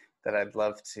country that I'd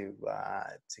love to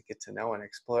get to know and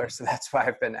explore. So that's why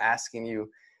I've been asking you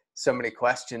so many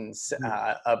questions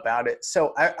about it.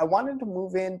 So I wanted to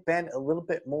move in, Ben, a little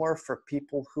bit more for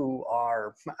people who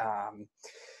are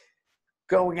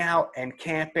going out and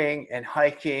camping and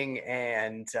hiking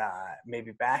and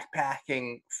maybe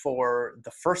backpacking for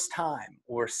the first time.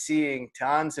 We're seeing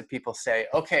tons of people say,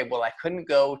 okay, well, I couldn't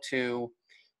go to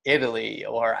Italy,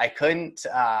 or I couldn't,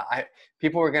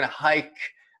 people were going to hike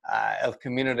El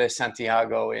Camino de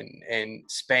Santiago in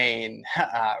Spain,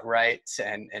 right?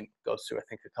 And goes through, I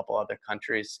think, a couple other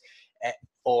countries.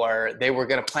 Or they were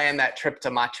going to plan that trip to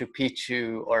Machu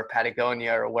Picchu or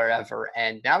Patagonia or wherever.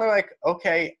 And now they're like,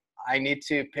 okay, I need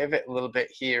to pivot a little bit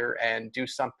here and do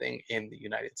something in the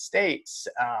United States.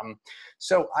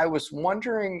 So I was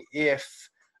wondering if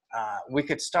we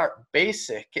could start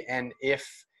basic, and if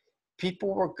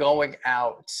people were going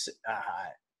out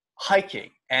hiking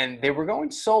and they were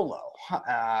going solo,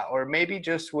 or maybe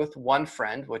just with one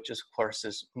friend, which is, of course,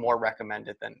 is more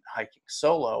recommended than hiking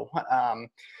solo.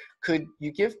 Could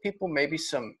you give people maybe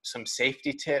some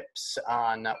safety tips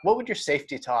on what would your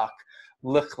safety talk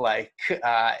look like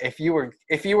if you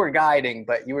were guiding,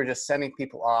 but you were just sending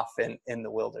people off in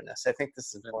the wilderness? I think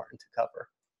this is important to cover.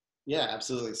 Yeah,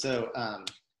 absolutely. So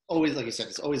always, like you said,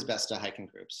 it's always best to hike in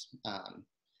groups.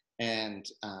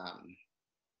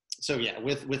 So yeah,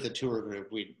 with a tour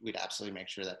group, we'd absolutely make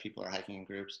sure that people are hiking in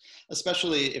groups,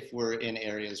 especially if we're in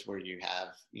areas where you have,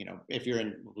 if you're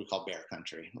in what we call bear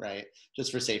country, right?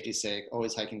 Just for safety's sake,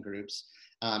 always hike in groups.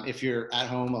 If you're at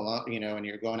home alone, and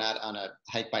you're going out on a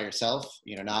hike by yourself,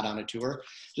 not on a tour,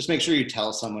 just make sure you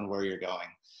tell someone where you're going,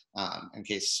 in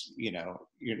case,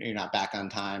 you're not back on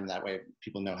time. That way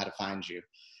people know how to find you.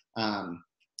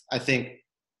 I think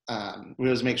we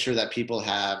always make sure that people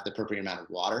have the appropriate amount of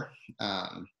water.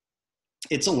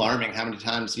 It's alarming how many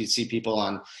times you see people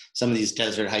on some of these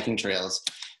desert hiking trails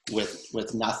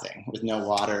with nothing, with no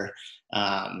water.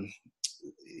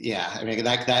 Yeah, I mean,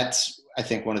 that's, I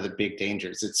think, one of the big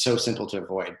dangers. It's so simple to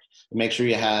avoid. Make sure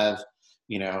you have,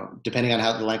 depending on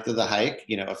how the length of the hike,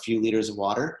 a few liters of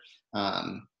water,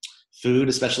 food,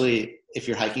 especially if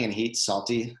you're hiking in heat,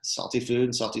 salty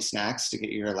food, salty snacks to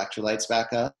get your electrolytes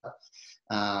back up.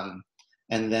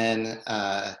 And then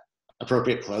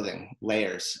appropriate clothing,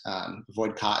 layers.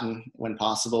 Avoid cotton when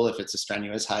possible if it's a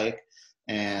strenuous hike,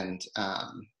 and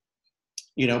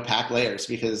pack layers,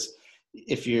 because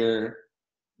if you're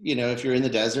in the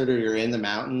desert or you're in the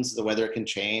mountains, the weather can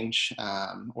change,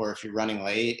 or if you're running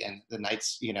late and the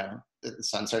nights, the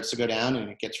sun starts to go down and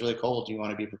it gets really cold, you want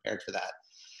to be prepared for that.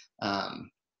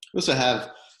 We also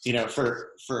have,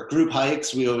 for group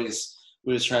hikes, we always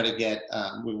try to get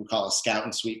what we call a scout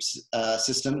and sweep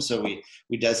system. So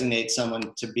we designate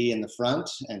someone to be in the front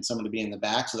and someone to be in the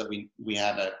back, so that we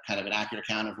have a kind of an accurate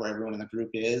count of where everyone in the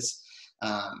group is.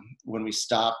 When we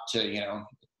stop to,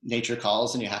 nature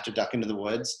calls and you have to duck into the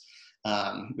woods,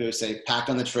 we would say pack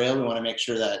on the trail. We want to make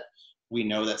sure that we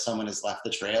know that someone has left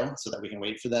the trail so that we can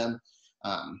wait for them.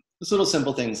 Just little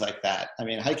simple things like that. I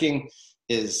mean, hiking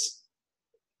is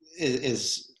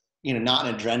not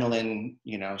an adrenaline,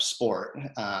 sport.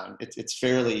 It's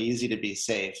fairly easy to be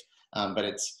safe,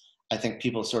 but I think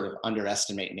people sort of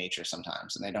underestimate nature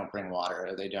sometimes, and they don't bring water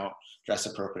or they don't dress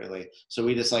appropriately. So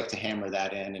we just like to hammer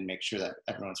that in and make sure that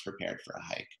everyone's prepared for a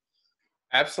hike.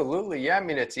 Absolutely. Yeah. I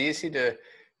mean, it's easy to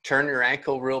turn your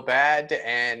ankle real bad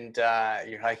and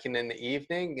you're hiking in the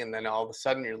evening, and then all of a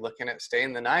sudden you're looking at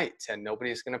staying the night and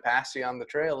nobody's going to pass you on the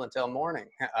trail until morning.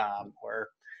 Or,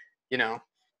 you know,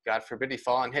 God forbid you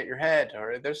fall and hit your head,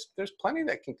 or there's plenty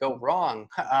that can go wrong.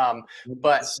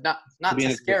 But not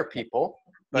to scare people,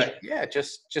 but yeah,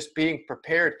 just being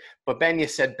prepared. But Ben, you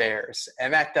said bears,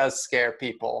 and that does scare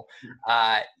people.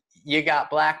 You got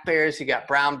black bears, you got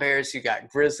brown bears, you got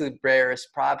grizzly bears,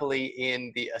 probably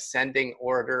in the ascending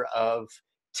order of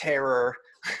terror.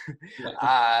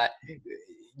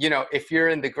 You know, if you're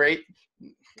in the Great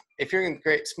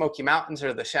Smoky Mountains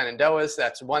or the Shenandoahs,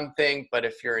 that's one thing. But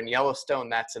if you're in Yellowstone,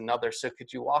 that's another. So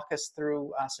could you walk us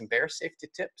through some bear safety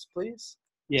tips, please?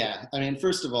 Yeah, I mean,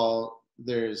 first of all,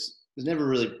 there's never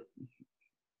really,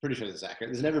 pretty sure this is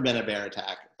accurate, there's never been a bear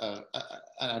attack of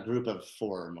a group of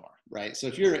 4 or more, right? So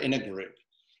if you're in a group,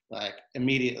 like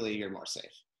immediately you're more safe.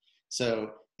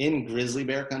 So in grizzly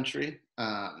bear country,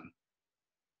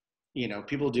 you know,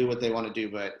 people do what they want to do,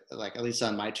 but like at least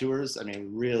on my tours, I mean,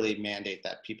 really mandate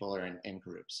that people are in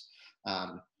groups.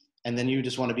 And then you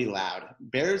just want to be loud.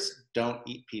 Bears don't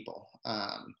eat people.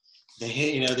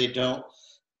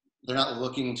 They're not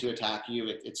looking to attack you.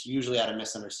 It's usually out of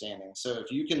misunderstanding. So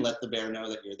if you can let the bear know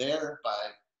that you're there by,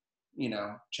 you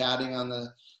know, chatting on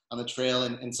the trail,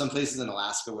 and in some places in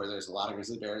Alaska where there's a lot of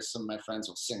grizzly bears, some of my friends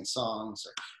will sing songs,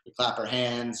 or we clap our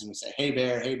hands and we say, hey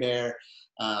bear,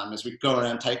 as we go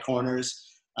around tight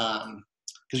corners,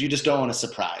 because you just don't want to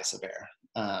surprise a bear.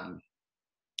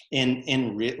 In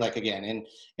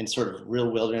sort of real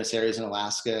wilderness areas in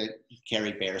Alaska, you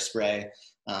carry bear spray.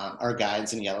 Our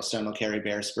guides in Yellowstone will carry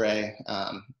bear spray.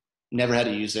 Never had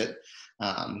to use it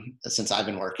since I've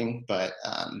been working, but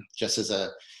just as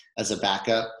a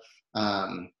backup.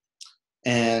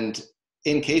 And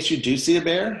in case you do see a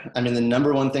bear, I mean, the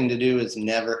number one thing to do is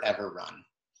never ever run.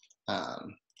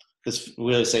 Because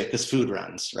we always say, because food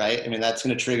runs, right? I mean, that's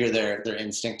going to trigger their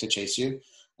instinct to chase you.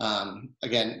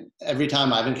 Again, every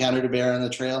time I've encountered a bear on the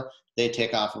trail, they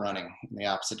take off running in the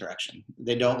opposite direction.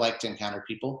 They don't like to encounter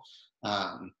people.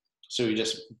 So you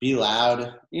just be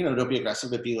loud, you know, don't be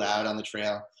aggressive, but be loud on the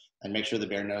trail and make sure the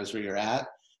bear knows where you're at.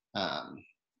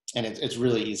 And it's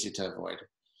really easy to avoid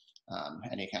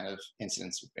any kind of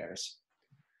incidents with bears.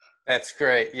 That's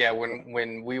great. Yeah,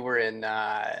 when we were in,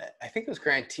 I think it was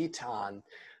Grand Teton,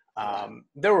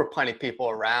 there were plenty of people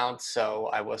around, so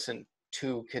I wasn't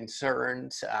too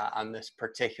concerned on this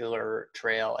particular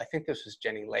trail. I think this was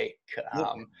Jenny Lake.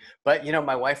 But, you know,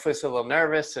 my wife was a little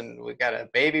nervous, and we got a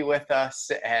baby with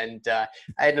us, and I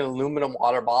had an aluminum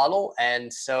water bottle,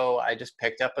 and so I just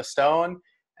picked up a stone,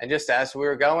 and just as we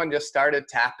were going, just started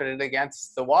tapping it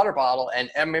against the water bottle, and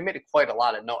it made quite a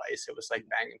lot of noise. It was like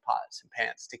banging pots and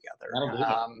pans together.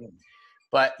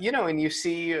 But, you know, and you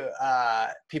see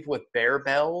people with bear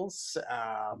bells.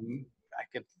 I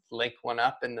could link one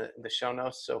up in the show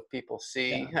notes so people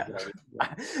see.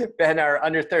 Ben, our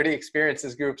under 30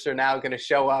 experiences groups are now going to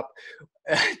show up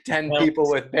 10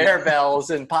 people with bear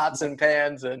bells and pots and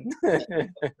pans, and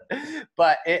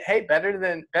but hey,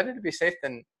 better to be safe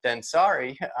than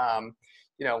sorry.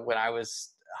 You know, when I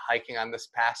was hiking on this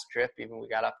past trip, even we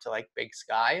got up to like Big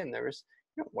Sky, and there was,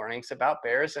 you know, warnings about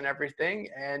bears and everything,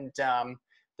 and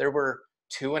there were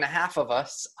 2.5 of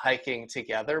us hiking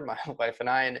together, my wife and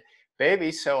I, and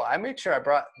baby. So I made sure I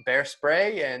brought bear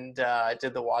spray and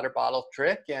did the water bottle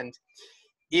trick. And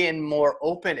in more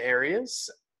open areas,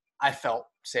 I felt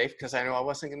safe because I knew I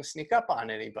wasn't going to sneak up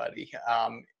on anybody.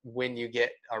 When you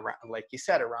get around, like you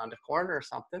said, around a corner or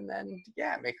something, then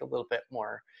yeah, make a little bit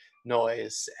more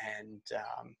noise. And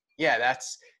yeah,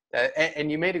 that's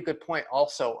and you made a good point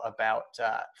also about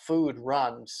food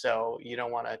runs. So you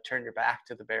don't want to turn your back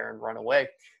to the bear and run away.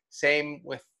 Same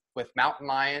with mountain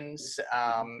lions,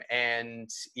 and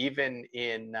even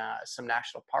in some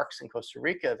national parks in Costa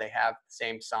Rica, they have the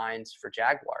same signs for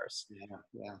jaguars.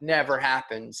 Never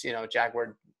happens, you know,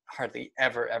 jaguar hardly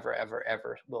ever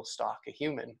will stalk a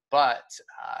human, but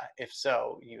if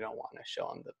so, you don't want to show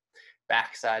them the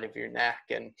backside of your neck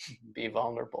and be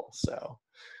vulnerable. So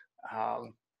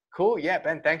cool. Yeah,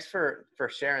 Ben, thanks for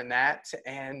sharing that.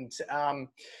 And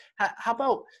how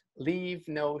about leave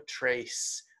no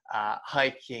trace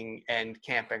hiking and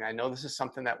camping? I know this is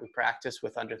something that we practice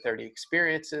with under 30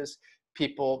 experiences.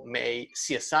 People may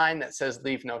see a sign that says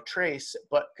leave no trace,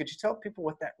 but could you tell people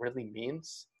what that really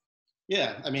means?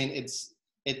 Yeah, I mean,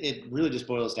 it really just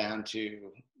boils down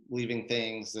to leaving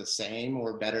things the same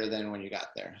or better than when you got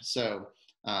there. So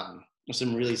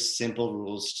some really simple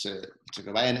rules to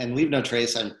go by, and leave no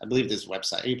trace. I believe this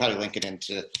website, you probably link it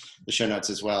into the show notes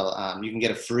as well. You can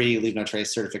get a free leave no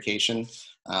trace certification.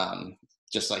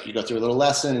 Just like you go through a little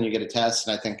lesson and you get a test.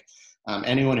 And I think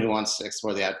Anyone who wants to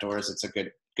explore the outdoors, it's a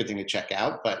good thing to check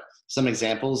out. But some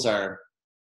examples are,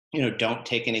 don't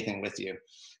take anything with you.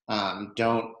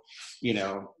 Don't,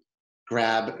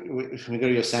 when we go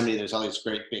to Yosemite, there's all these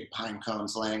great big pine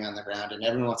cones laying on the ground, and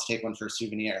everyone wants to take one for a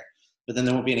souvenir, but then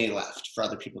there won't be any left for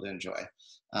other people to enjoy.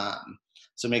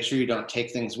 So make sure you don't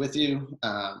take things with you.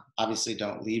 Obviously,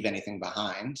 don't leave anything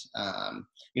behind.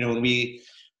 When we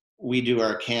do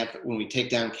our camp, when we take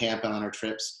down camp on our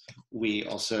trips, we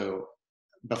also,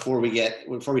 before we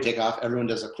take off, everyone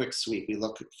does a quick sweep. We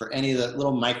look for any of the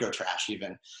little micro trash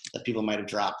even that people might have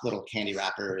dropped, little candy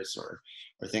wrappers or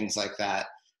things like that.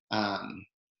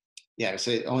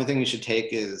 So the only thing you should take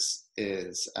is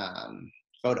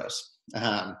photos.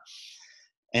 And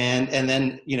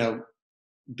then,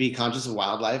 be conscious of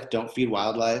wildlife. Don't feed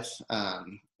wildlife.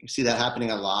 You see that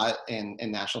happening a lot in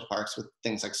national parks with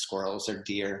things like squirrels or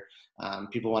deer.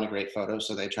 People want a great photo,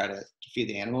 so they try to feed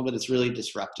the animal, but it's really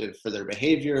disruptive for their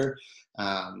behavior.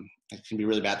 It can be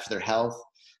really bad for their health.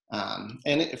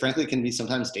 And it frankly can be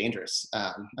sometimes dangerous.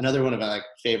 Another one of my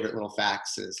favorite little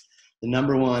facts is the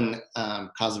number one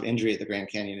cause of injury at the Grand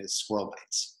Canyon is squirrel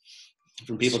bites.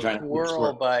 From people trying to keep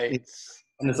squirrel bites.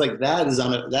 And it's like,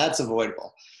 that's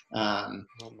avoidable. Oh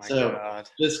my God.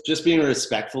 Just being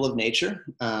respectful of nature.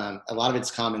 A lot of it's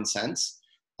common sense,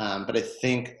 but I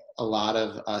think a lot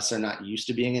of us are not used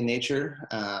to being in nature.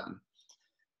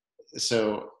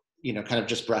 So kind of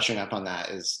just brushing up on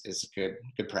that is good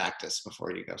practice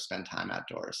before you go spend time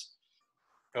outdoors.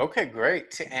 Okay,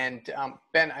 great. And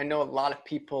Ben, I know a lot of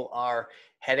people are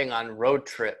heading on road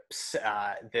trips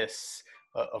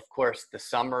of course, the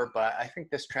summer, but I think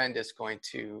this trend is going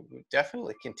to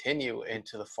definitely continue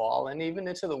into the fall and even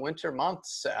into the winter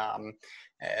months,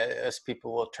 as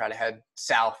people will try to head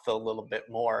south a little bit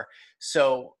more.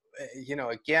 So,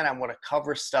 again, I want to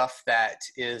cover stuff that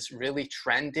is really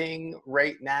trending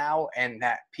right now and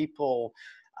that people,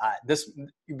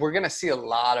 we're going to see a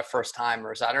lot of first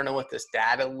timers. I don't know what this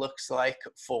data looks like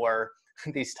for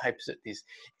these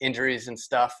injuries and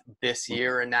stuff this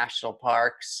year in national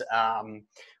parks,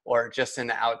 or just in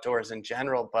the outdoors in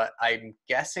general, but I'm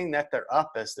guessing that they're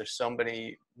up as there's so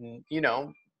many,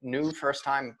 new first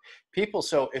time people.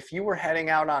 So if you were heading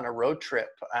out on a road trip,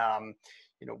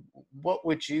 what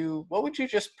would you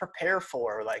just prepare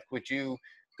for? Like, would you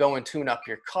go and tune up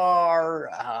your car?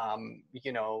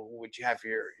 Would you have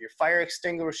your fire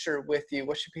extinguisher with you?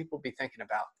 What should people be thinking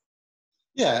about?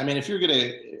 Yeah, I mean, if you're gonna,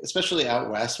 especially out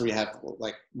west where you have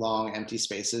like long empty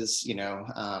spaces,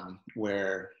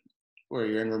 where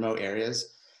you're in remote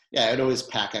areas, yeah, I'd always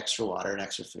pack extra water and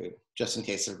extra food just in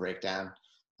case of breakdown.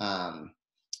 An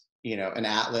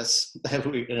atlas.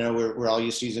 We're all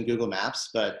used to using Google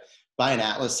Maps, but buy an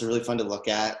atlas. They're really fun to look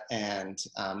at and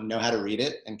know how to read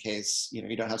it in case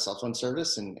you don't have cell phone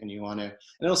service and you want to. And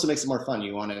it also makes it more fun.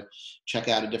 You want to check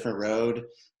out a different road.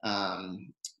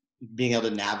 Being able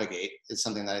to navigate is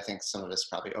something that I think some of us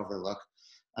probably overlook.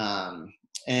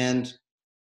 And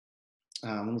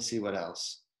let me see what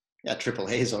else. Yeah,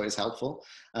 AAA is always helpful.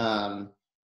 And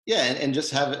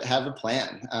just have a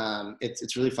plan.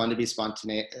 It's really fun to be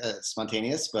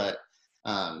spontaneous, but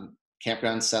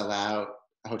campgrounds sell out,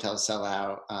 hotels sell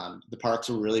out. The parks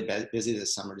were really busy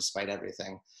this summer despite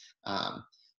everything.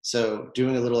 So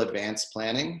doing a little advanced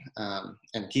planning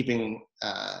and keeping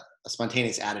a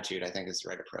spontaneous attitude, I think, is the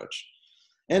right approach.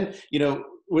 And, we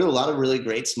have a lot of really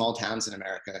great small towns in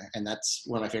America, and that's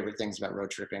one of my favorite things about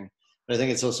road tripping. But I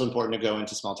think it's also important to go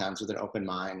into small towns with an open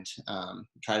mind,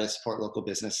 try to support local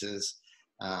businesses,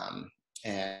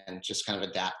 and just kind of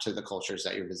adapt to the cultures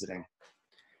that you're visiting.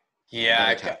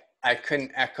 Yeah, I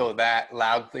couldn't echo that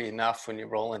loudly enough. When you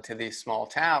roll into these small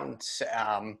towns,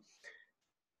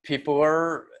 people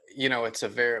are, it's a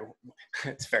very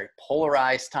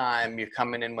polarized time. You're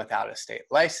coming in without a state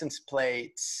license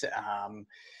plates.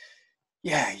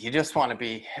 You just want to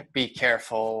be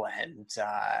careful, and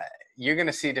you're going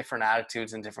to see different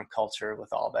attitudes and different culture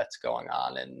with all that's going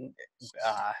on. And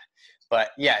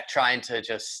but trying to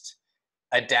just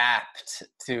adapt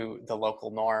to the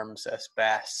local norms as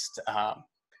best.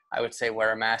 I would say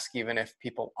wear a mask even if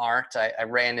people aren't. I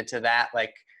ran into that,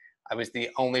 like, I was the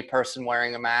only person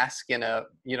wearing a mask in a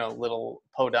little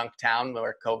podunk town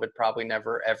where COVID probably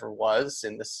never ever was.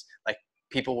 And this, like,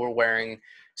 people were wearing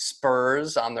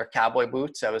spurs on their cowboy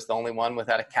boots. I was the only one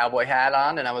without a cowboy hat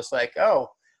on, and I was like, oh,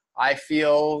 I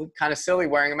feel kind of silly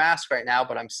wearing a mask right now,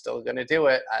 but I'm still going to do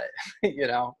it.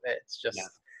 It's just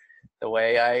the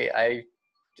way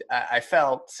I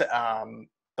felt.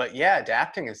 But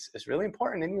adapting is really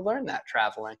important, and you learn that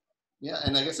traveling. Yeah,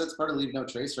 and I guess that's part of Leave No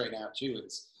Trace right now too.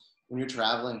 It's when you're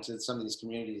traveling to some of these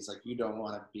communities, like, you don't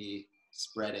want to be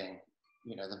spreading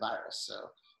the virus. So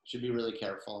should be really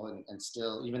careful, and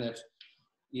still, even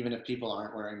if people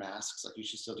aren't wearing masks, like, you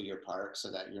should still do your part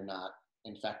so that you're not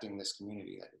infecting this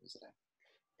community that you're visiting.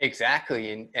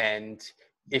 Exactly. And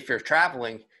if you're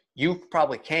traveling, you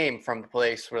probably came from a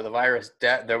place where the virus,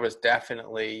 there was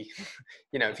definitely,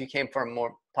 if you came from a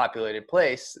more populated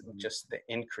place, just the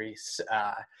increase,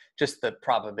 just the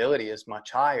probability is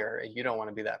much higher. You don't want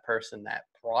to be that person that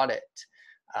brought it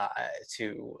uh,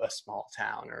 to a small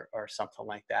town or something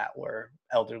like that, where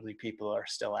elderly people are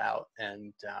still out.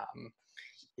 And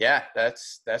yeah,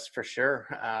 that's for sure.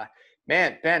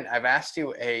 Man, Ben, I've asked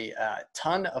you a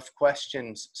ton of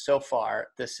questions so far.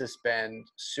 This has been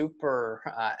super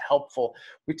helpful.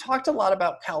 We talked a lot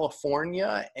about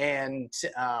California, and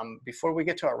before we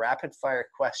get to our rapid fire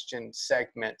question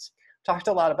segment, talked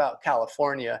a lot about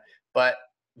California, but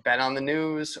been on the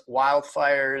news,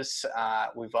 wildfires.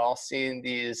 We've all seen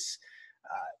these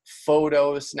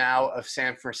photos now of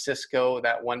San Francisco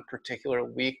that one particular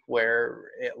week where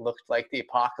it looked like the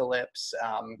apocalypse.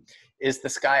 Is the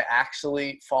sky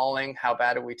actually falling? How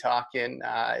bad are we talking?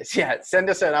 Yeah, send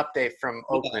us an update from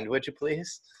Oakland, would you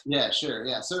please? Yeah, sure.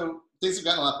 Yeah, so things have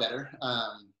gotten a lot better.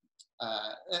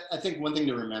 I think one thing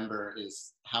to remember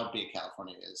is how big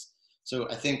California is. So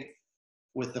I think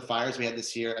with the fires we had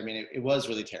this year, I mean, it was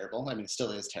really terrible. I mean, it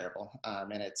still is terrible,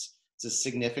 and it's a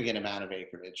significant amount of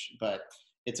acreage, but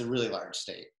it's a really large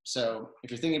state. So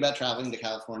if you're thinking about traveling to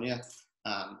California,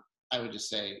 I would just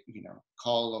say,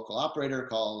 call a local operator,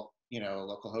 call, a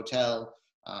local hotel,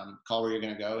 call where you're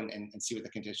going to go and see what the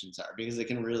conditions are, because they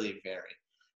can really vary.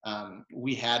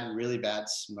 We had really bad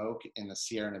smoke in the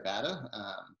Sierra Nevada.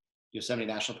 Yosemite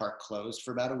National Park closed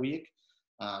for about a week.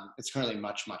 It's currently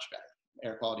much, much better.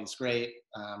 Air quality is great.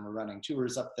 We're running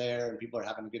tours up there and people are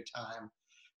having a good time.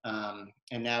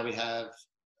 And now we've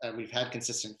had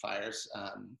consistent fires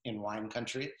in wine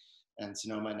country and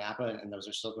Sonoma and Napa, and those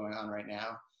are still going on right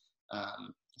now.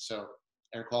 So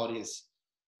air quality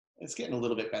it's getting a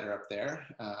little bit better up there.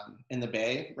 In the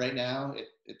Bay right now,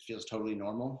 it feels totally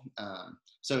normal.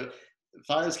 So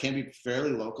fires can be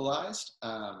fairly localized,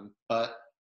 but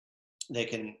they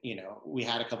can, we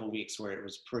had a couple of weeks where it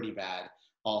was pretty bad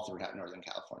all throughout Northern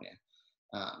California,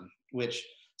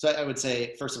 so I would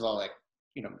say, first of all,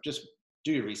 just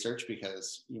do your research,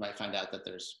 because you might find out that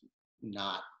there's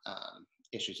not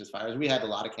issues with fires. We had a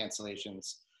lot of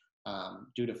cancellations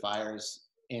due to fires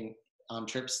on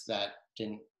trips that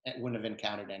wouldn't have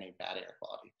encountered any bad air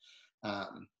quality.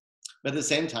 But at the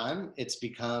same time, it's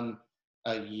become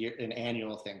an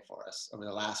annual thing for us over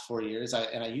the last 4 years.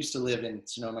 I used to live in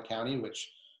Sonoma County,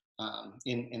 which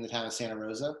in the town of Santa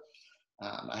Rosa.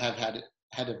 I have had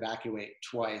to evacuate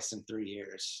twice in 3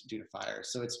 years due to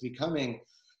fires. So it's becoming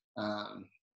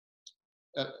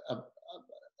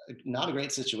not a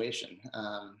great situation.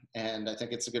 And I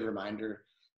think it's a good reminder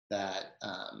that,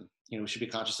 we should be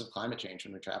conscious of climate change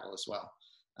when we travel as well.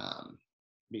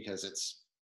 Because it's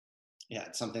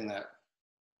something that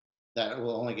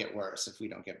will only get worse if we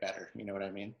don't get better. You know what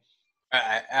I mean?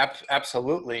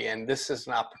 Absolutely. And this is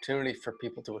an opportunity for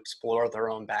people to explore their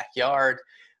own backyard.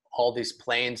 All these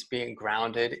planes being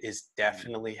grounded is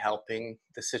definitely helping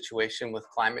the situation with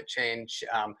climate change.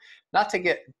 Not to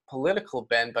get political,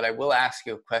 Ben, but I will ask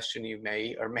you a question you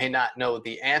may or may not know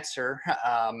the answer.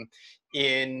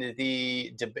 In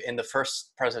the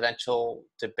first presidential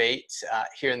debate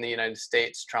here in the United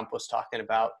States, Trump was talking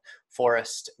about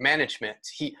forest management.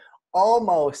 He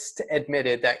almost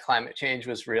admitted that climate change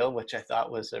was real, which I thought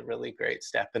was a really great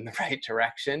step in the right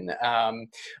direction.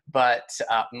 But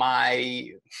my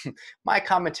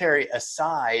commentary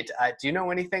aside, do you know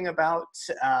anything about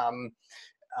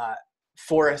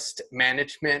forest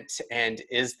management, and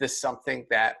is this something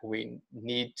that we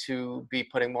need to be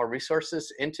putting more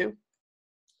resources into?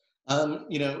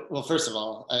 Well, first of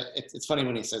all, it's funny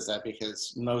when he says that,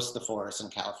 because most of the forests in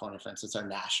California, for instance, are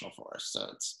national forests. So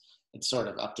it's sort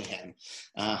of up to him.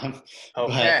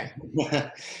 Okay.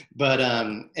 But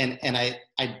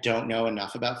I don't know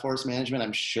enough about forest management.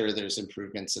 I'm sure there's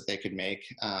improvements that they could make.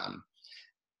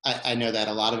 I know that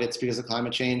a lot of it's because of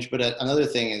climate change, but another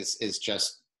thing is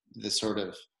just the sort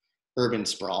of urban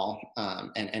sprawl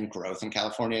and growth in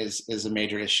California is a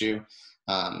major issue.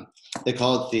 They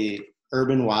call it the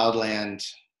urban wildland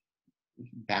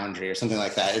boundary or something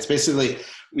like that. It's basically,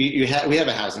 we have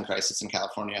a housing crisis in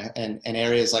California, and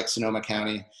areas like Sonoma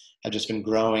County have just been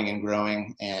growing and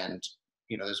growing, and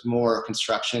there's more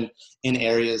construction in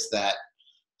areas that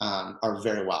are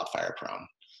very wildfire prone.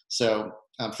 So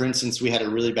for instance, we had a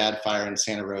really bad fire in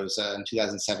Santa Rosa in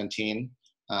 2017.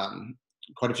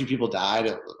 Quite a few people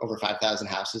died. Over 5,000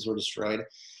 houses were destroyed.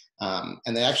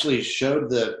 And they actually showed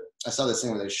I saw this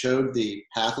thing where they showed the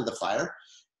path of the fire,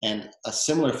 and a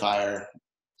similar fire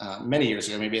many years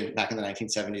ago, maybe back in the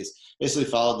 1970s, basically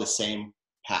followed the same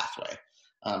pathway.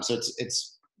 So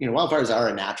it's wildfires are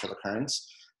a natural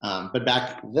occurrence, but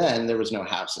back then there was no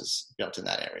houses built in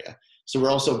that area. So we're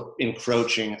also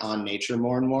encroaching on nature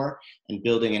more and more, and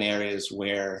building in areas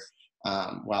where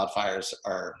wildfires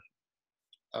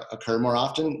occur more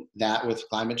often. That with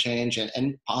climate change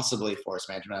and possibly forest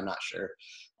management, I'm not sure.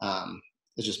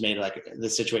 It's just made like the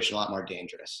situation a lot more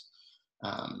dangerous.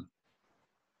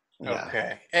 Yeah.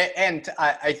 Okay. And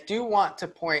I do want to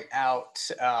point out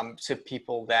to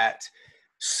people that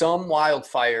some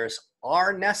wildfires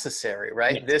are necessary,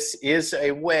 right? Yes. This is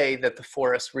a way that the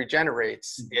forest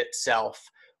regenerates itself,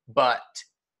 but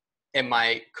am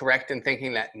I correct in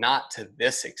thinking that not to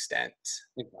this extent?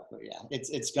 Exactly. Yeah.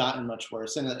 It's gotten much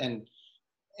worse, and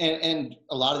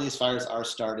a lot of these fires are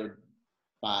started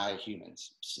by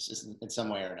humans in some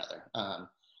way or another.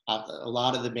 A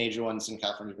lot of the major ones in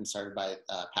California have been started by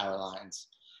power lines,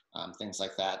 things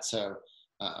like that. So,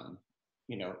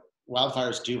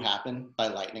 wildfires do happen by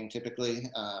lightning typically,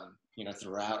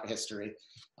 throughout history,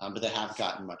 but they have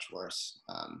gotten much worse.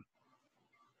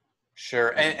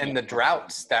 Sure. And the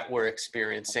droughts that we're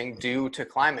experiencing due to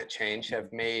climate change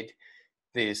have made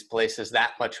these places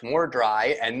that much more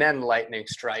dry, and then lightning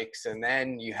strikes, and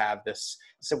then you have this.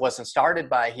 So it wasn't started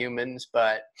by humans,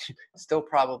 but still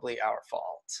probably our fault.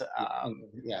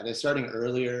 Yeah, they're starting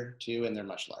earlier too, and they're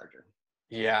much larger.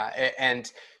 Yeah,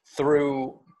 and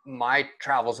through my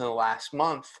travels in the last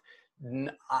month,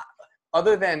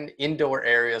 other than indoor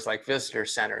areas like visitor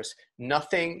centers,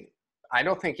 nothing. I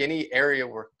don't think any area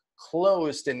were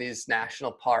closed in these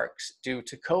national parks due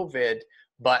to COVID,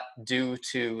 but due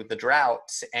to the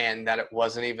droughts, and that it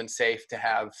wasn't even safe to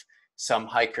have some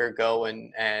hiker go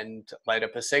and light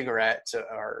up a cigarette,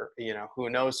 or who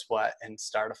knows what, and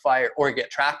start a fire, or get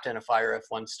trapped in a fire if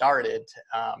one started.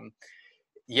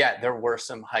 Yeah, there were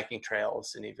some hiking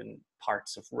trails and even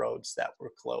parts of roads that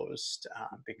were closed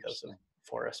because of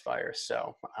forest fires.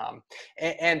 So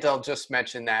and I'll just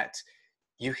mention that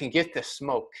you can get this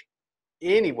smoke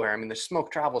anywhere. I mean, the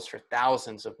smoke travels for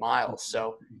thousands of miles.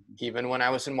 So even when I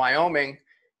was in Wyoming,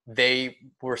 they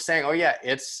were saying, oh yeah,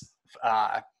 it's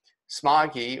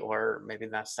smoggy, or maybe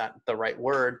that's not the right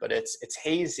word, but it's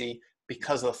hazy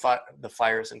because of the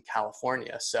fires in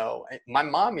California. So my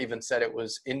mom even said it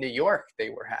was in New York they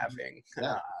were having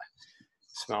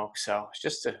smoke. So it's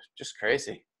just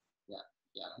crazy.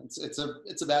 Yeah. It's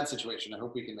a bad situation. I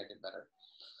hope we can make it better.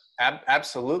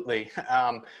 Absolutely.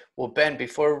 Well, Ben,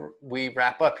 before we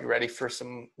wrap up, you ready for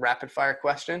some rapid fire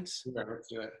questions? Yeah, let's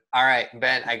do it. All right,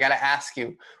 Ben, I got to ask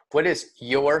you, what is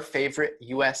your favorite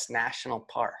U.S. national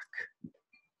park?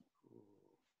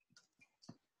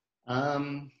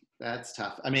 That's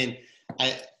tough. I mean,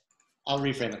 I'll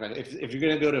reframe the question. If you're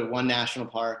going to go to one national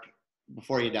park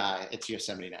before you die, it's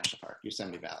Yosemite National Park,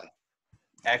 Yosemite Valley.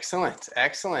 Excellent.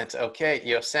 Okay,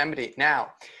 Yosemite.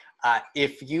 Now,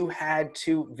 if you had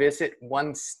to visit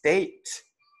one state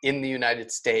in the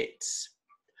United States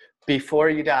before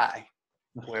you die,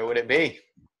 where would it be?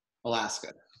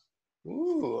 Alaska.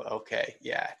 Ooh, okay.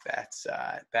 Yeah,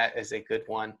 that is a good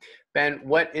one. Ben,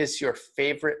 what is your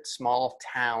favorite small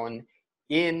town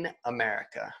in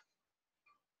America?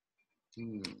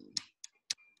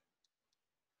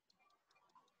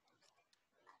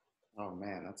 Oh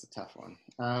man, that's a tough one.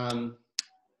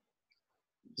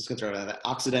 Just gonna throw it out there.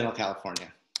 Occidental,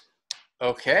 California.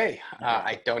 Okay,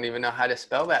 I don't even know how to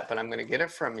spell that, but I'm going to get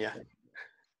it from you.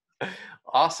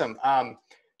 Awesome.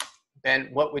 Ben,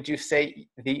 what would you say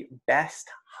the best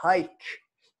hike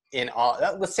in all,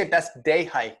 let's say best day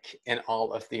hike in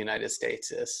all of the United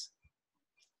States is?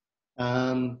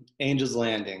 Angel's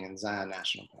Landing in Zion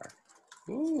National Park.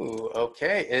 Ooh,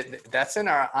 okay. That's on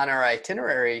our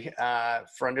itinerary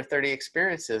for under 30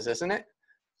 experiences, isn't it?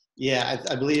 Yeah,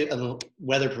 I believe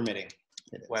weather permitting.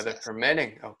 Weather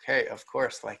permitting. Okay, of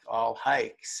course, like all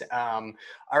hikes. All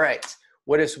right.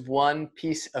 What is one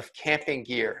piece of camping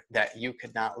gear that you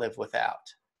could not live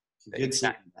without? Good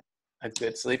sleeping bag. A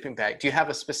good sleeping bag. Do you have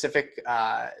a specific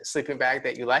sleeping bag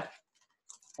that you like?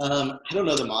 I don't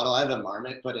know the model. I have a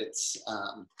Marmot, but it's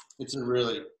a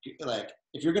really, like,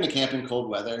 if you're going to camp in cold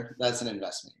weather, that's an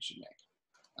investment you should make.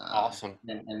 Awesome.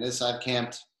 And this, I've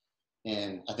camped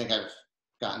in, I think I've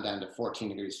gotten down to 14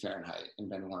 degrees Fahrenheit and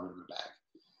been warm in the bag.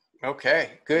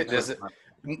 Okay, good. There's a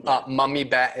mummy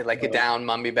bag, like a down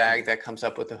mummy bag that comes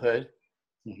up with the hood.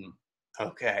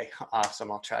 Okay,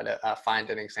 awesome. I'll try to find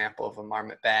an example of a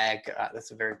Marmot bag. That's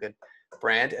a very good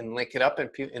brand and link it up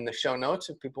in the show notes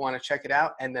if people want to check it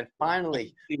out. And then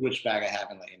finally, see which bag I have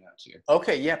and let you know too.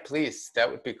 Okay, yeah, please. That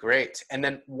would be great. And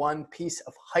then one piece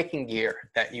of hiking gear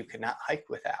that you cannot hike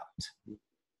without.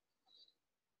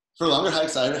 For longer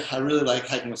hikes, I really like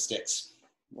hiking with sticks,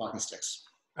 walking sticks.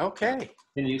 Okay.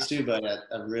 Been used to, but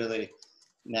I really,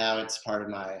 now it's part of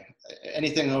my,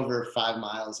 anything over 5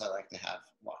 miles, I like to have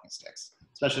walking sticks,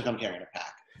 especially if I'm carrying a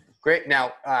pack. Great.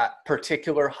 Now,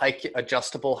 particular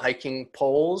adjustable hiking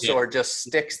poles or just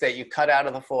sticks that you cut out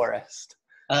of the forest?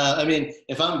 I mean,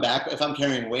 if I'm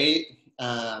carrying weight,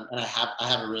 and I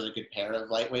have a really good pair of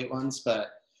lightweight ones, but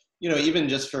even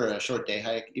just for a short day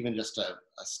hike, even just a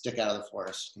stick out of the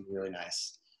forest can be really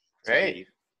nice. Great.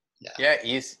 Yeah,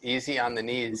 easy on the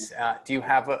knees. Do you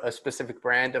have a specific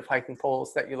brand of hiking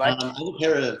poles that you like? I have a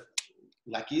pair of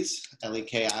Leckies,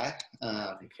 L-E-K-I.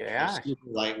 L-E-K-I. Super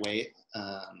lightweight.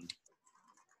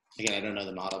 Again, I don't know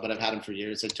the model, but I've had them for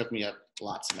years. It took me up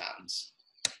lots of mountains.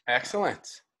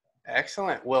 Excellent.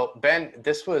 Excellent. Well, Ben,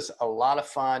 this was a lot of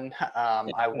fun.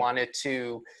 I wanted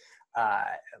to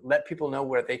let people know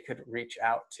where they could reach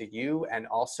out to you, and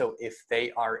also if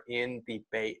they are in the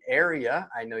Bay Area.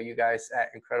 I know you guys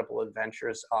at Incredible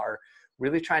Adventures are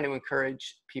really trying to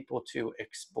encourage people to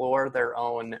explore their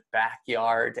own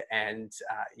backyard, and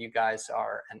you guys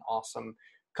are an awesome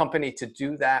company to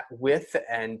do that with,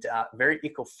 and very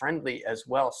eco-friendly as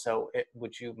well. So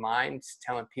would you mind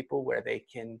telling people where they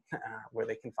can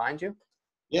find you?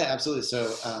 Yeah, absolutely.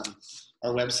 So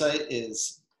our website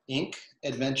is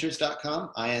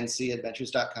incadventures.com,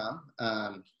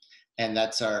 incadventures.com. And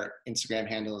that's our Instagram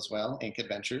handle as well, Inc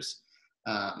Adventures.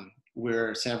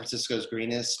 We're San Francisco's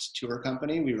greenest tour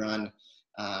company. We run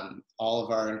all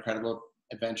of our incredible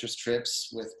adventures trips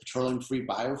with petroleum-free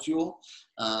biofuel.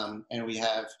 And we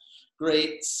have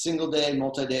great single-day,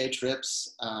 multi-day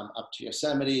trips up to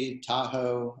Yosemite,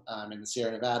 Tahoe, in the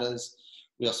Sierra Nevadas.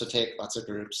 We also take lots of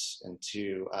groups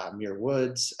into Muir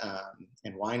Woods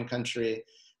and wine country.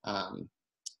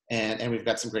 And we've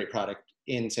got some great product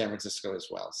in San Francisco as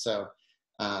well. So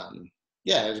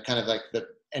yeah, it's kind of like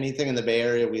anything in the Bay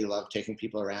Area, we love taking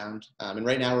people around. And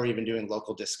right now we're even doing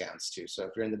local discounts too. So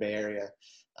if you're in the Bay Area,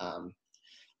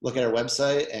 look at our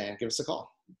website and give us a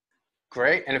call.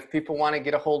 Great. And if people want to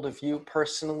get a hold of you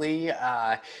personally,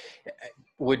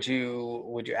 would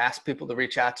you ask people to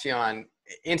reach out to you on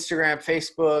Instagram,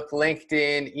 Facebook,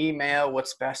 LinkedIn, email?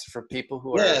 What's best for people who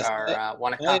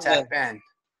want to contact Ben?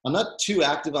 I'm not too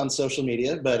active on social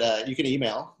media, but you can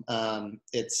email.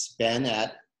 It's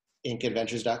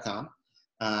ben@incadventures.com.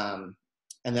 And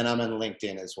then I'm on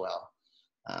LinkedIn as well.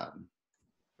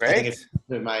 Great. I think if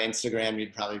with my Instagram,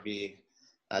 you'd probably be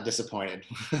disappointed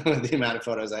with the amount of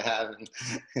photos I have.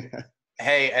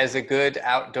 Hey, as a good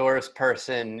outdoors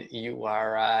person, you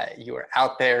are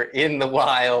out there in the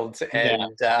wild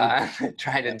and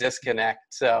trying to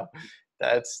disconnect. So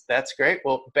that's great.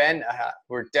 Well, Ben,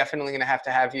 we're definitely going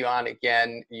to have you on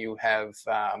again. You have,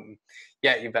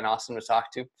 you've been awesome to talk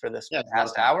to for this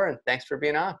past hour, and thanks for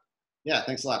being on. Yeah,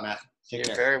 thanks a lot, Matt.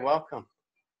 You're very welcome.